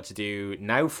about what to do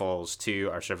now falls to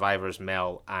our survivors,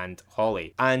 Mel and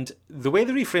Holly. And the way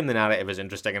they reframe the narrative is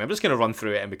interesting, and I'm just going to run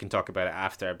through it and we can talk about it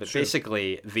after. But sure.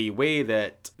 Basically, the way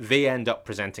that they end up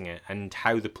presenting it and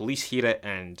how the police hear it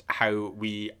and how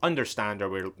we understand, or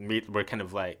we're kind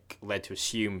of like led to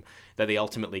assume that they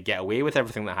ultimately get away with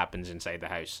everything that happens inside the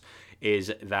house,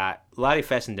 is that Larry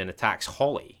Fessenden attacks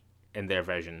Holly in their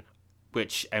version, where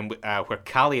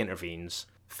Callie intervenes.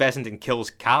 Fessenden kills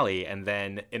Callie, and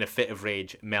then in a fit of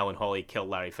rage, Mel and Holly kill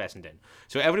Larry Fessenden.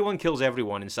 So everyone kills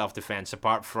everyone in self-defense,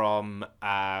 apart from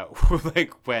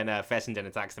when Fessenden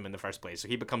attacks them in the first place. So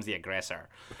he becomes the aggressor.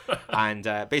 And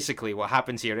basically what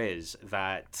happens here is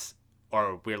that,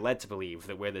 or we're led to believe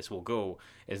that where this will go,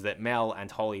 is that Mel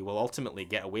and Holly will ultimately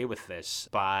get away with this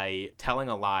by telling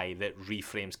a lie that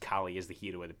reframes Callie as the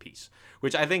hero of the piece,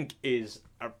 which I think is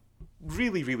a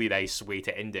really, really nice way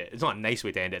to end it. It's not a nice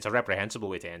way to end it, it's a reprehensible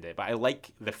way to end it, but I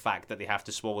like the fact that they have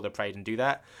to swallow their pride and do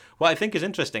that. What I think is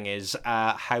interesting is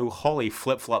how Holly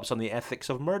flip-flops on the ethics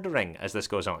of murdering as this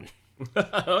goes on.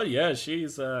 Oh yeah,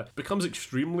 she's becomes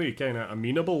extremely kind of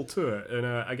amenable to it, and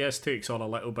I guess takes on a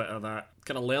little bit of that,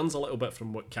 kind of learns a little bit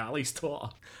from what Callie's taught her.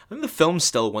 I think the film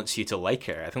still wants you to like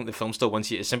her. I think the film still wants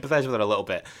you to sympathise with her a little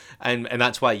bit, and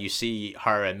that's why you see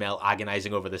her and Mel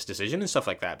agonising over this decision and stuff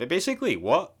like that. But basically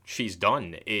what she's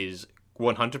done is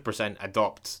 100%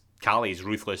 adopt Callie's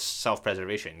ruthless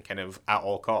self-preservation kind of at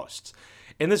all costs,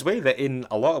 in this way that in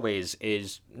a lot of ways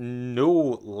is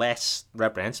no less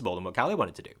reprehensible than what Callie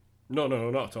wanted to do. No,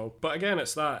 not at all. But again,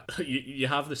 it's that you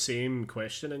have the same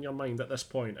question in your mind at this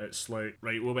point. It's like,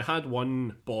 right, well, we had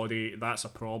one body, that's a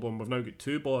problem. We've now got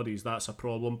two bodies, that's a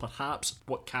problem. Perhaps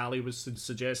what Callie was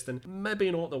suggesting,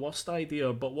 maybe not the worst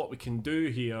idea, but what we can do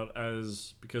here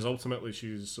is, because ultimately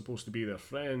she's supposed to be their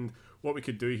friend, what we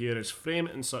could do here is frame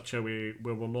it in such a way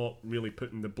where we're not really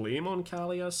putting the blame on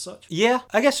Callie as such. Yeah,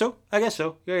 I guess so.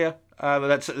 Yeah.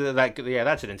 That's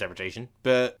an interpretation.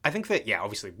 But I think that,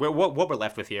 obviously, what we're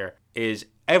left with here is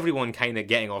everyone kind of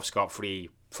getting off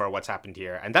scot-free for what's happened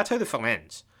here. And that's how the film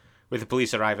ends, with the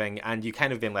police arriving, and you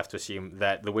kind of been left to assume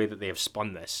that the way that they have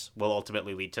spun this will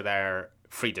ultimately lead to their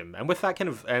freedom. And with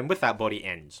that body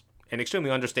ends in extremely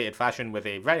understated fashion with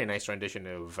a very nice rendition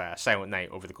of Silent Night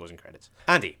over the closing credits.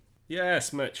 Andy.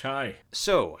 Yes, Mitch, hi.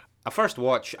 So, a first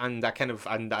watch and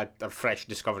a fresh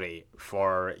discovery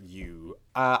for you.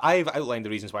 I've outlined the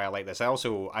reasons why I like this. I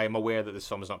am aware that this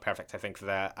film is not perfect. I think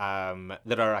that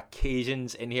there are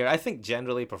occasions in here. I think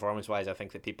generally, performance-wise, I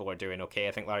think that people are doing okay.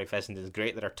 I think Larry Fessenden is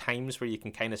great. There are times where you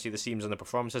can kind of see the seams in the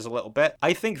performances a little bit.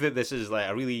 I think that this is like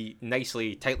a really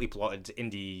nicely, tightly plotted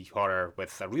indie horror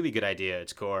with a really good idea at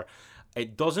its core.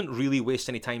 It doesn't really waste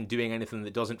any time doing anything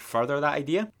that doesn't further that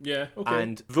idea. Yeah, okay.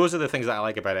 And those are the things that I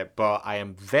like about it, but I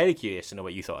am very curious to know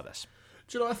what you thought of this.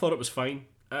 Do you know, I thought it was fine.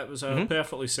 It was a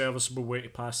perfectly serviceable way to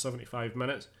pass 75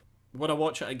 minutes. Would I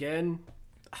watch it again?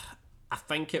 I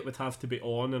think it would have to be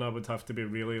on, and I would have to be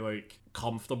really, like,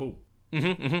 comfortable.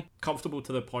 Comfortable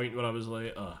to the point where I was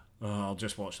like, I'll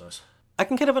just watch this. I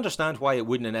can kind of understand why it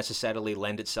wouldn't necessarily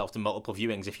lend itself to multiple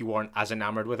viewings if you weren't as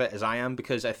enamored with it as I am,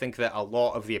 because I think that a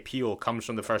lot of the appeal comes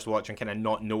from the first watch and kind of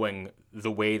not knowing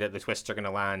the way that the twists are going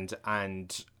to land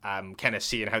and kind of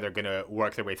seeing how they're going to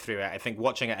work their way through it. I think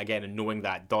watching it again and knowing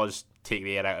that does take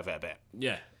the air out of it a bit.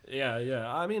 Yeah.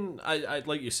 I mean, I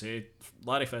like you say,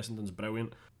 Larry Fessenden's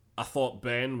brilliant. I thought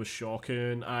Ben was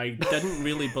shocking. I didn't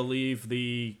really believe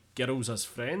the girls as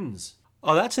friends.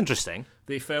 Oh, that's interesting.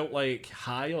 They felt like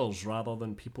hires rather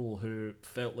than people who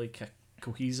felt like a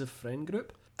cohesive friend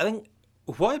group. I think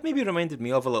what it maybe reminded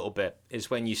me of a little bit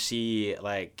is when you see,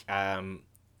 like, when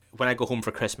I Go Home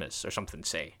for Christmas or something,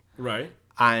 say. Right.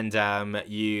 And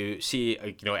you see,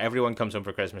 everyone comes home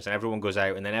for Christmas and everyone goes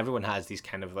out, and then everyone has these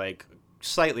kind of, like,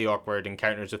 slightly awkward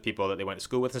encounters with people that they went to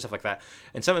school with and stuff like that.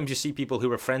 And sometimes you see people who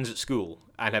were friends at school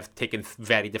and have taken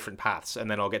very different paths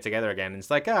and then all get together again. And it's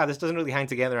like, this doesn't really hang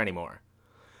together anymore.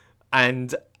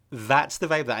 And that's the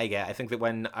vibe that I get. I think that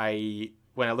when I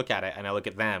look at it and I look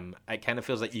at them, it kind of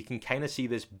feels like you can kind of see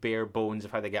this bare bones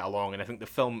of how they get along. And I think the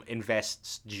film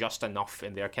invests just enough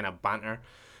in their kind of banter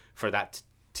for that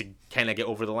to kind of get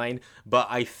over the line. But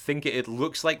I think it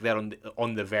looks like they're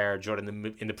on the verge or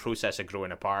in the process of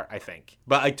growing apart, I think.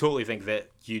 But I totally think that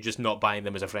you just not buying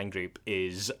them as a friend group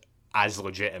is as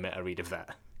legitimate a read of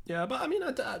that. Yeah, but I mean,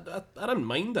 I didn't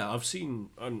mind it. I've seen,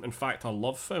 in fact, I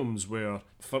love films where,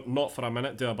 not for a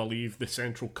minute do I believe the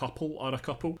central couple are a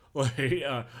couple.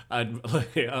 I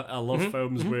love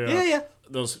films where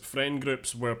there's friend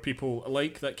groups where people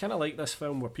like that, kind of like this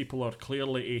film where people are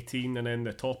clearly 18 and then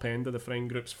the top end of the friend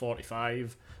group's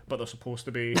 45, but they're supposed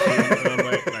to be 18. And I'm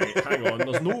like, right, hang on,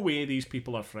 there's no way these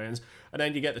people are friends. And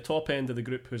then you get the top end of the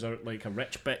group who's like a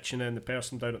rich bitch, and then the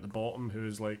person down at the bottom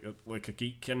who's like a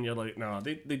geek, and you're like, nah,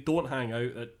 they don't hang out.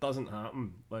 It doesn't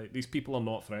happen. Like, these people are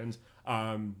not friends.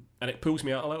 And it pulls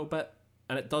me out a little bit,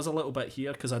 and it does a little bit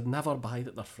here because I'd never buy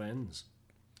that they're friends.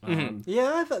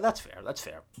 Yeah, that's fair. That's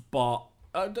fair. But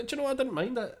do you know, I didn't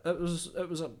mind it. It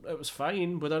was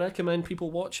fine. Would I recommend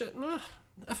people watch it? Nah,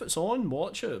 if it's on,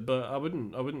 watch it. But I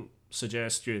wouldn't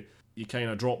suggest you kind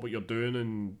of drop what you're doing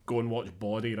and go and watch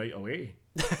Body right away.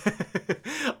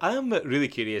 I'm really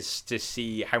curious to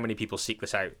see how many people seek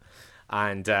this out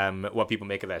and what people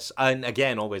make of this. And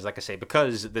again, always, like I say,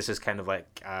 because this is kind of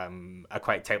like a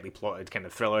quite tightly plotted kind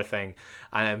of thriller thing,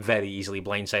 and I'm very easily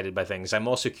blindsided by things, I'm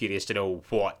also curious to know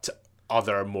what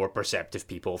other more perceptive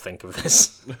people think of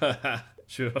this.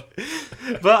 Sure.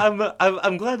 But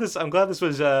I'm glad this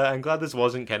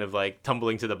wasn't kind of like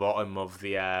tumbling to the bottom of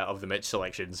the Mitch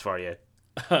selections for you.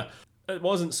 It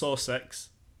wasn't Saw 6.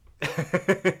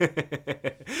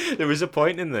 There was a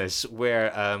point in this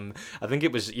where I think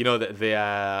it was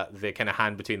the kind of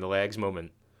hand between the legs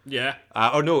moment. Yeah.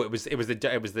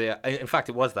 In fact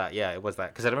it was that. Yeah, it was that,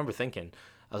 because I remember thinking,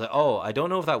 I was like, I don't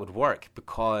know if that would work,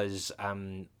 because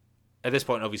at this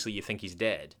point obviously you think he's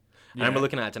dead. Yeah. I remember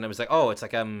looking at it and I was like, it's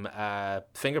like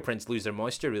fingerprints lose their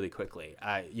moisture really quickly.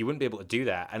 You wouldn't be able to do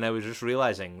that. And I was just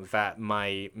realizing that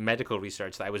my medical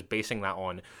research that I was basing that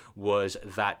on was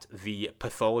that the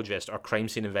pathologist or crime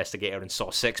scene investigator in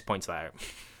Saw 6 points that out.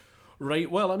 Right,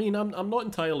 well, I mean, I'm not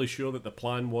entirely sure that the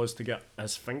plan was to get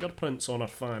his fingerprints on her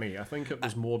fanny. I think it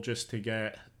was more just to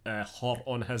get her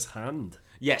on his hand.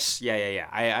 Yes, yeah.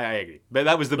 I agree. But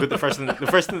that was the first thing.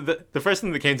 The first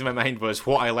thing that came to my mind was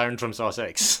what I learned from Saw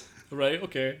 6. Right.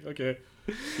 Okay.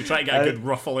 You try to get a good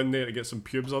ruffle in there to get some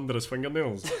pubes under his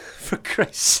fingernails. For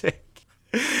Christ's sake.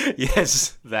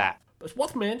 Yes, that. But it's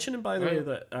worth mentioning, by the way,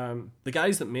 that the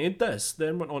guys that made this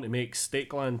then went on to make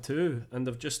Stakeland 2, and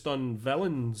they've just done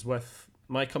Villains with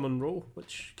Micah Monroe,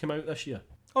 which came out this year.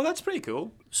 Oh, that's pretty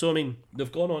cool. So, I mean, they've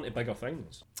gone on to bigger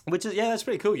things. Which is, that's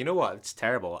pretty cool. You know what? It's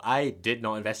terrible. I did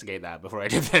not investigate that before I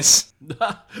did this.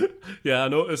 Yeah, I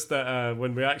noticed that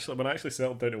when I actually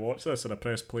settled down to watch this and I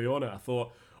pressed play on it, I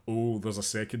thought, there's a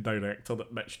second director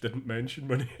that Mitch didn't mention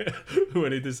when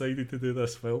he decided to do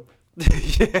this film.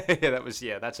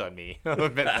 That's on me. I'll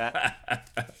admit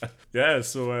that. Yeah,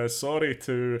 so sorry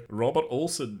to Robert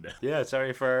Olsen. Yeah,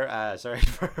 sorry for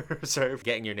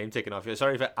getting your name taken off you.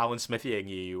 Sorry for Alan Smithying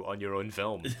you on your own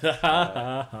film. But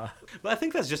I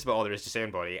think that's just about all there is to say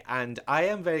on Body, and I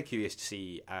am very curious to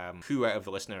see who out of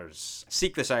the listeners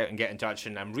seek this out and get in touch,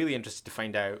 and I'm really interested to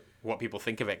find out what people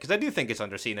think of it, because I do think it's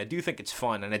underseen, I do think it's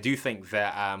fun, and I do think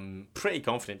that I'm pretty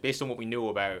confident, based on what we know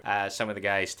about some of the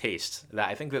guys' taste, that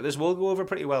I think that this will go over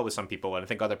pretty well with some people, and I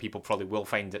think other people probably will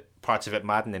find parts of it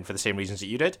maddening for the same reasons that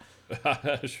you did.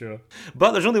 Sure.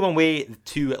 But there's only one way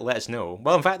to let us know.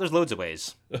 Well, in fact, there's loads of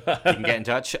ways. You can get in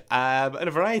touch on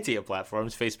a variety of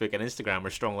platforms, Facebook and Instagram, or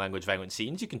Strong Language Violent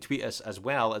Scenes. You can tweet us as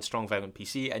well at Strong Violent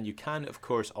PC, and you can, of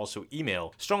course, also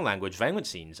email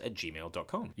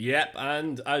stronglanguageviolentscenes@gmail.com. Yep,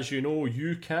 and as you know,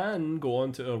 you can go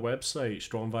onto our website,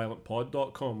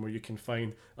 strongviolentpod.com, where you can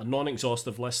find a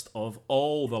non-exhaustive list of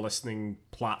all the listening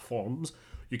platforms.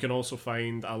 You can also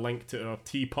find a link to our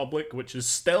TeePublic, which is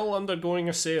still undergoing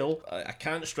a sale. I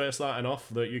can't stress that enough,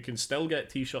 that you can still get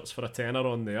t-shirts for $10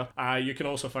 on there. You can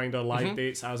also find our live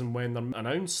dates as and when they're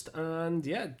announced. And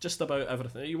yeah, just about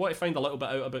everything. You want to find a little bit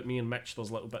out about me and Mitch,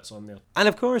 there's little bits on there. And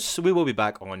of course, we will be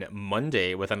back on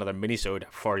Monday with another mini-sode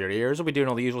for your ears. We'll be doing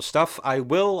all the usual stuff. I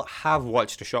will have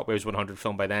watched the Shockwaves 100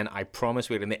 film by then. I promise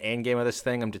we're in the end game of this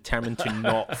thing. I'm determined to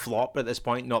not flop at this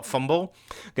point, not fumble.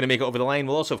 Going to make it over the line.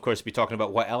 We'll also, of course, be talking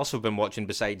about what else we've been watching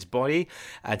besides Body,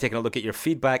 and taking a look at your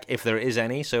feedback if there is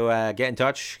any. So get in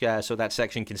touch so that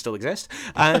section can still exist.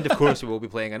 And of course, we will be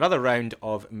playing another round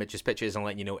of Mitch's Pitches and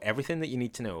letting you know everything that you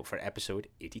need to know for episode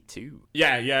 82.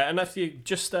 Yeah, and if you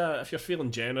just if you're feeling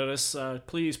generous,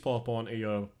 please pop onto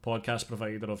your podcast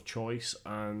provider of choice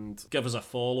and give us a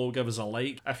follow, give us a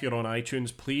like. If you're on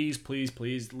iTunes, please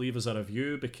leave us a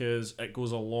review, because it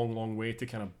goes a long way to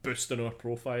kind of boosting our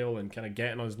profile and kind of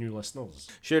getting us new listeners.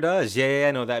 Sure does. Yeah,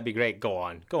 no, that'd be great. Go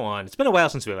on. It's been a while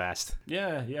since we've asked.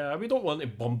 Yeah. We don't want to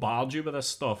bombard you with this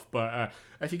stuff, but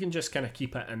if you can just kind of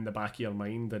keep it in the back of your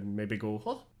mind and maybe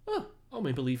go, I'll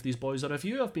maybe leave these boys a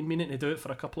review. I've been meaning to do it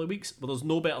for a couple of weeks, but there's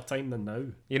no better time than now.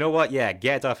 You know what? Yeah,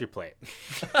 get it off your plate.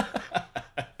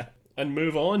 And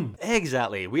move on.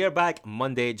 Exactly. We are back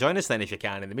Monday. Join us then if you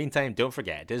can. In the meantime, don't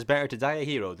forget, it is better to die a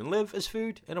hero than live as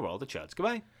food in a world of chuds.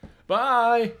 Goodbye.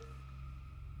 Bye.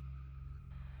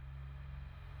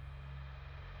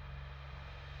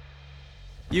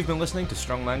 You've been listening to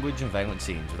Strong Language and Violent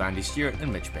Scenes with Andy Stewart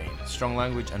and Mitch Bain. Strong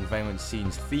Language and Violent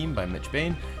Scenes theme by Mitch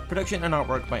Bain. Production and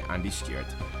artwork by Andy Stewart.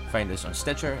 Find us on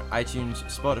Stitcher, iTunes,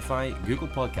 Spotify, Google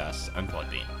Podcasts and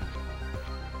Podbean.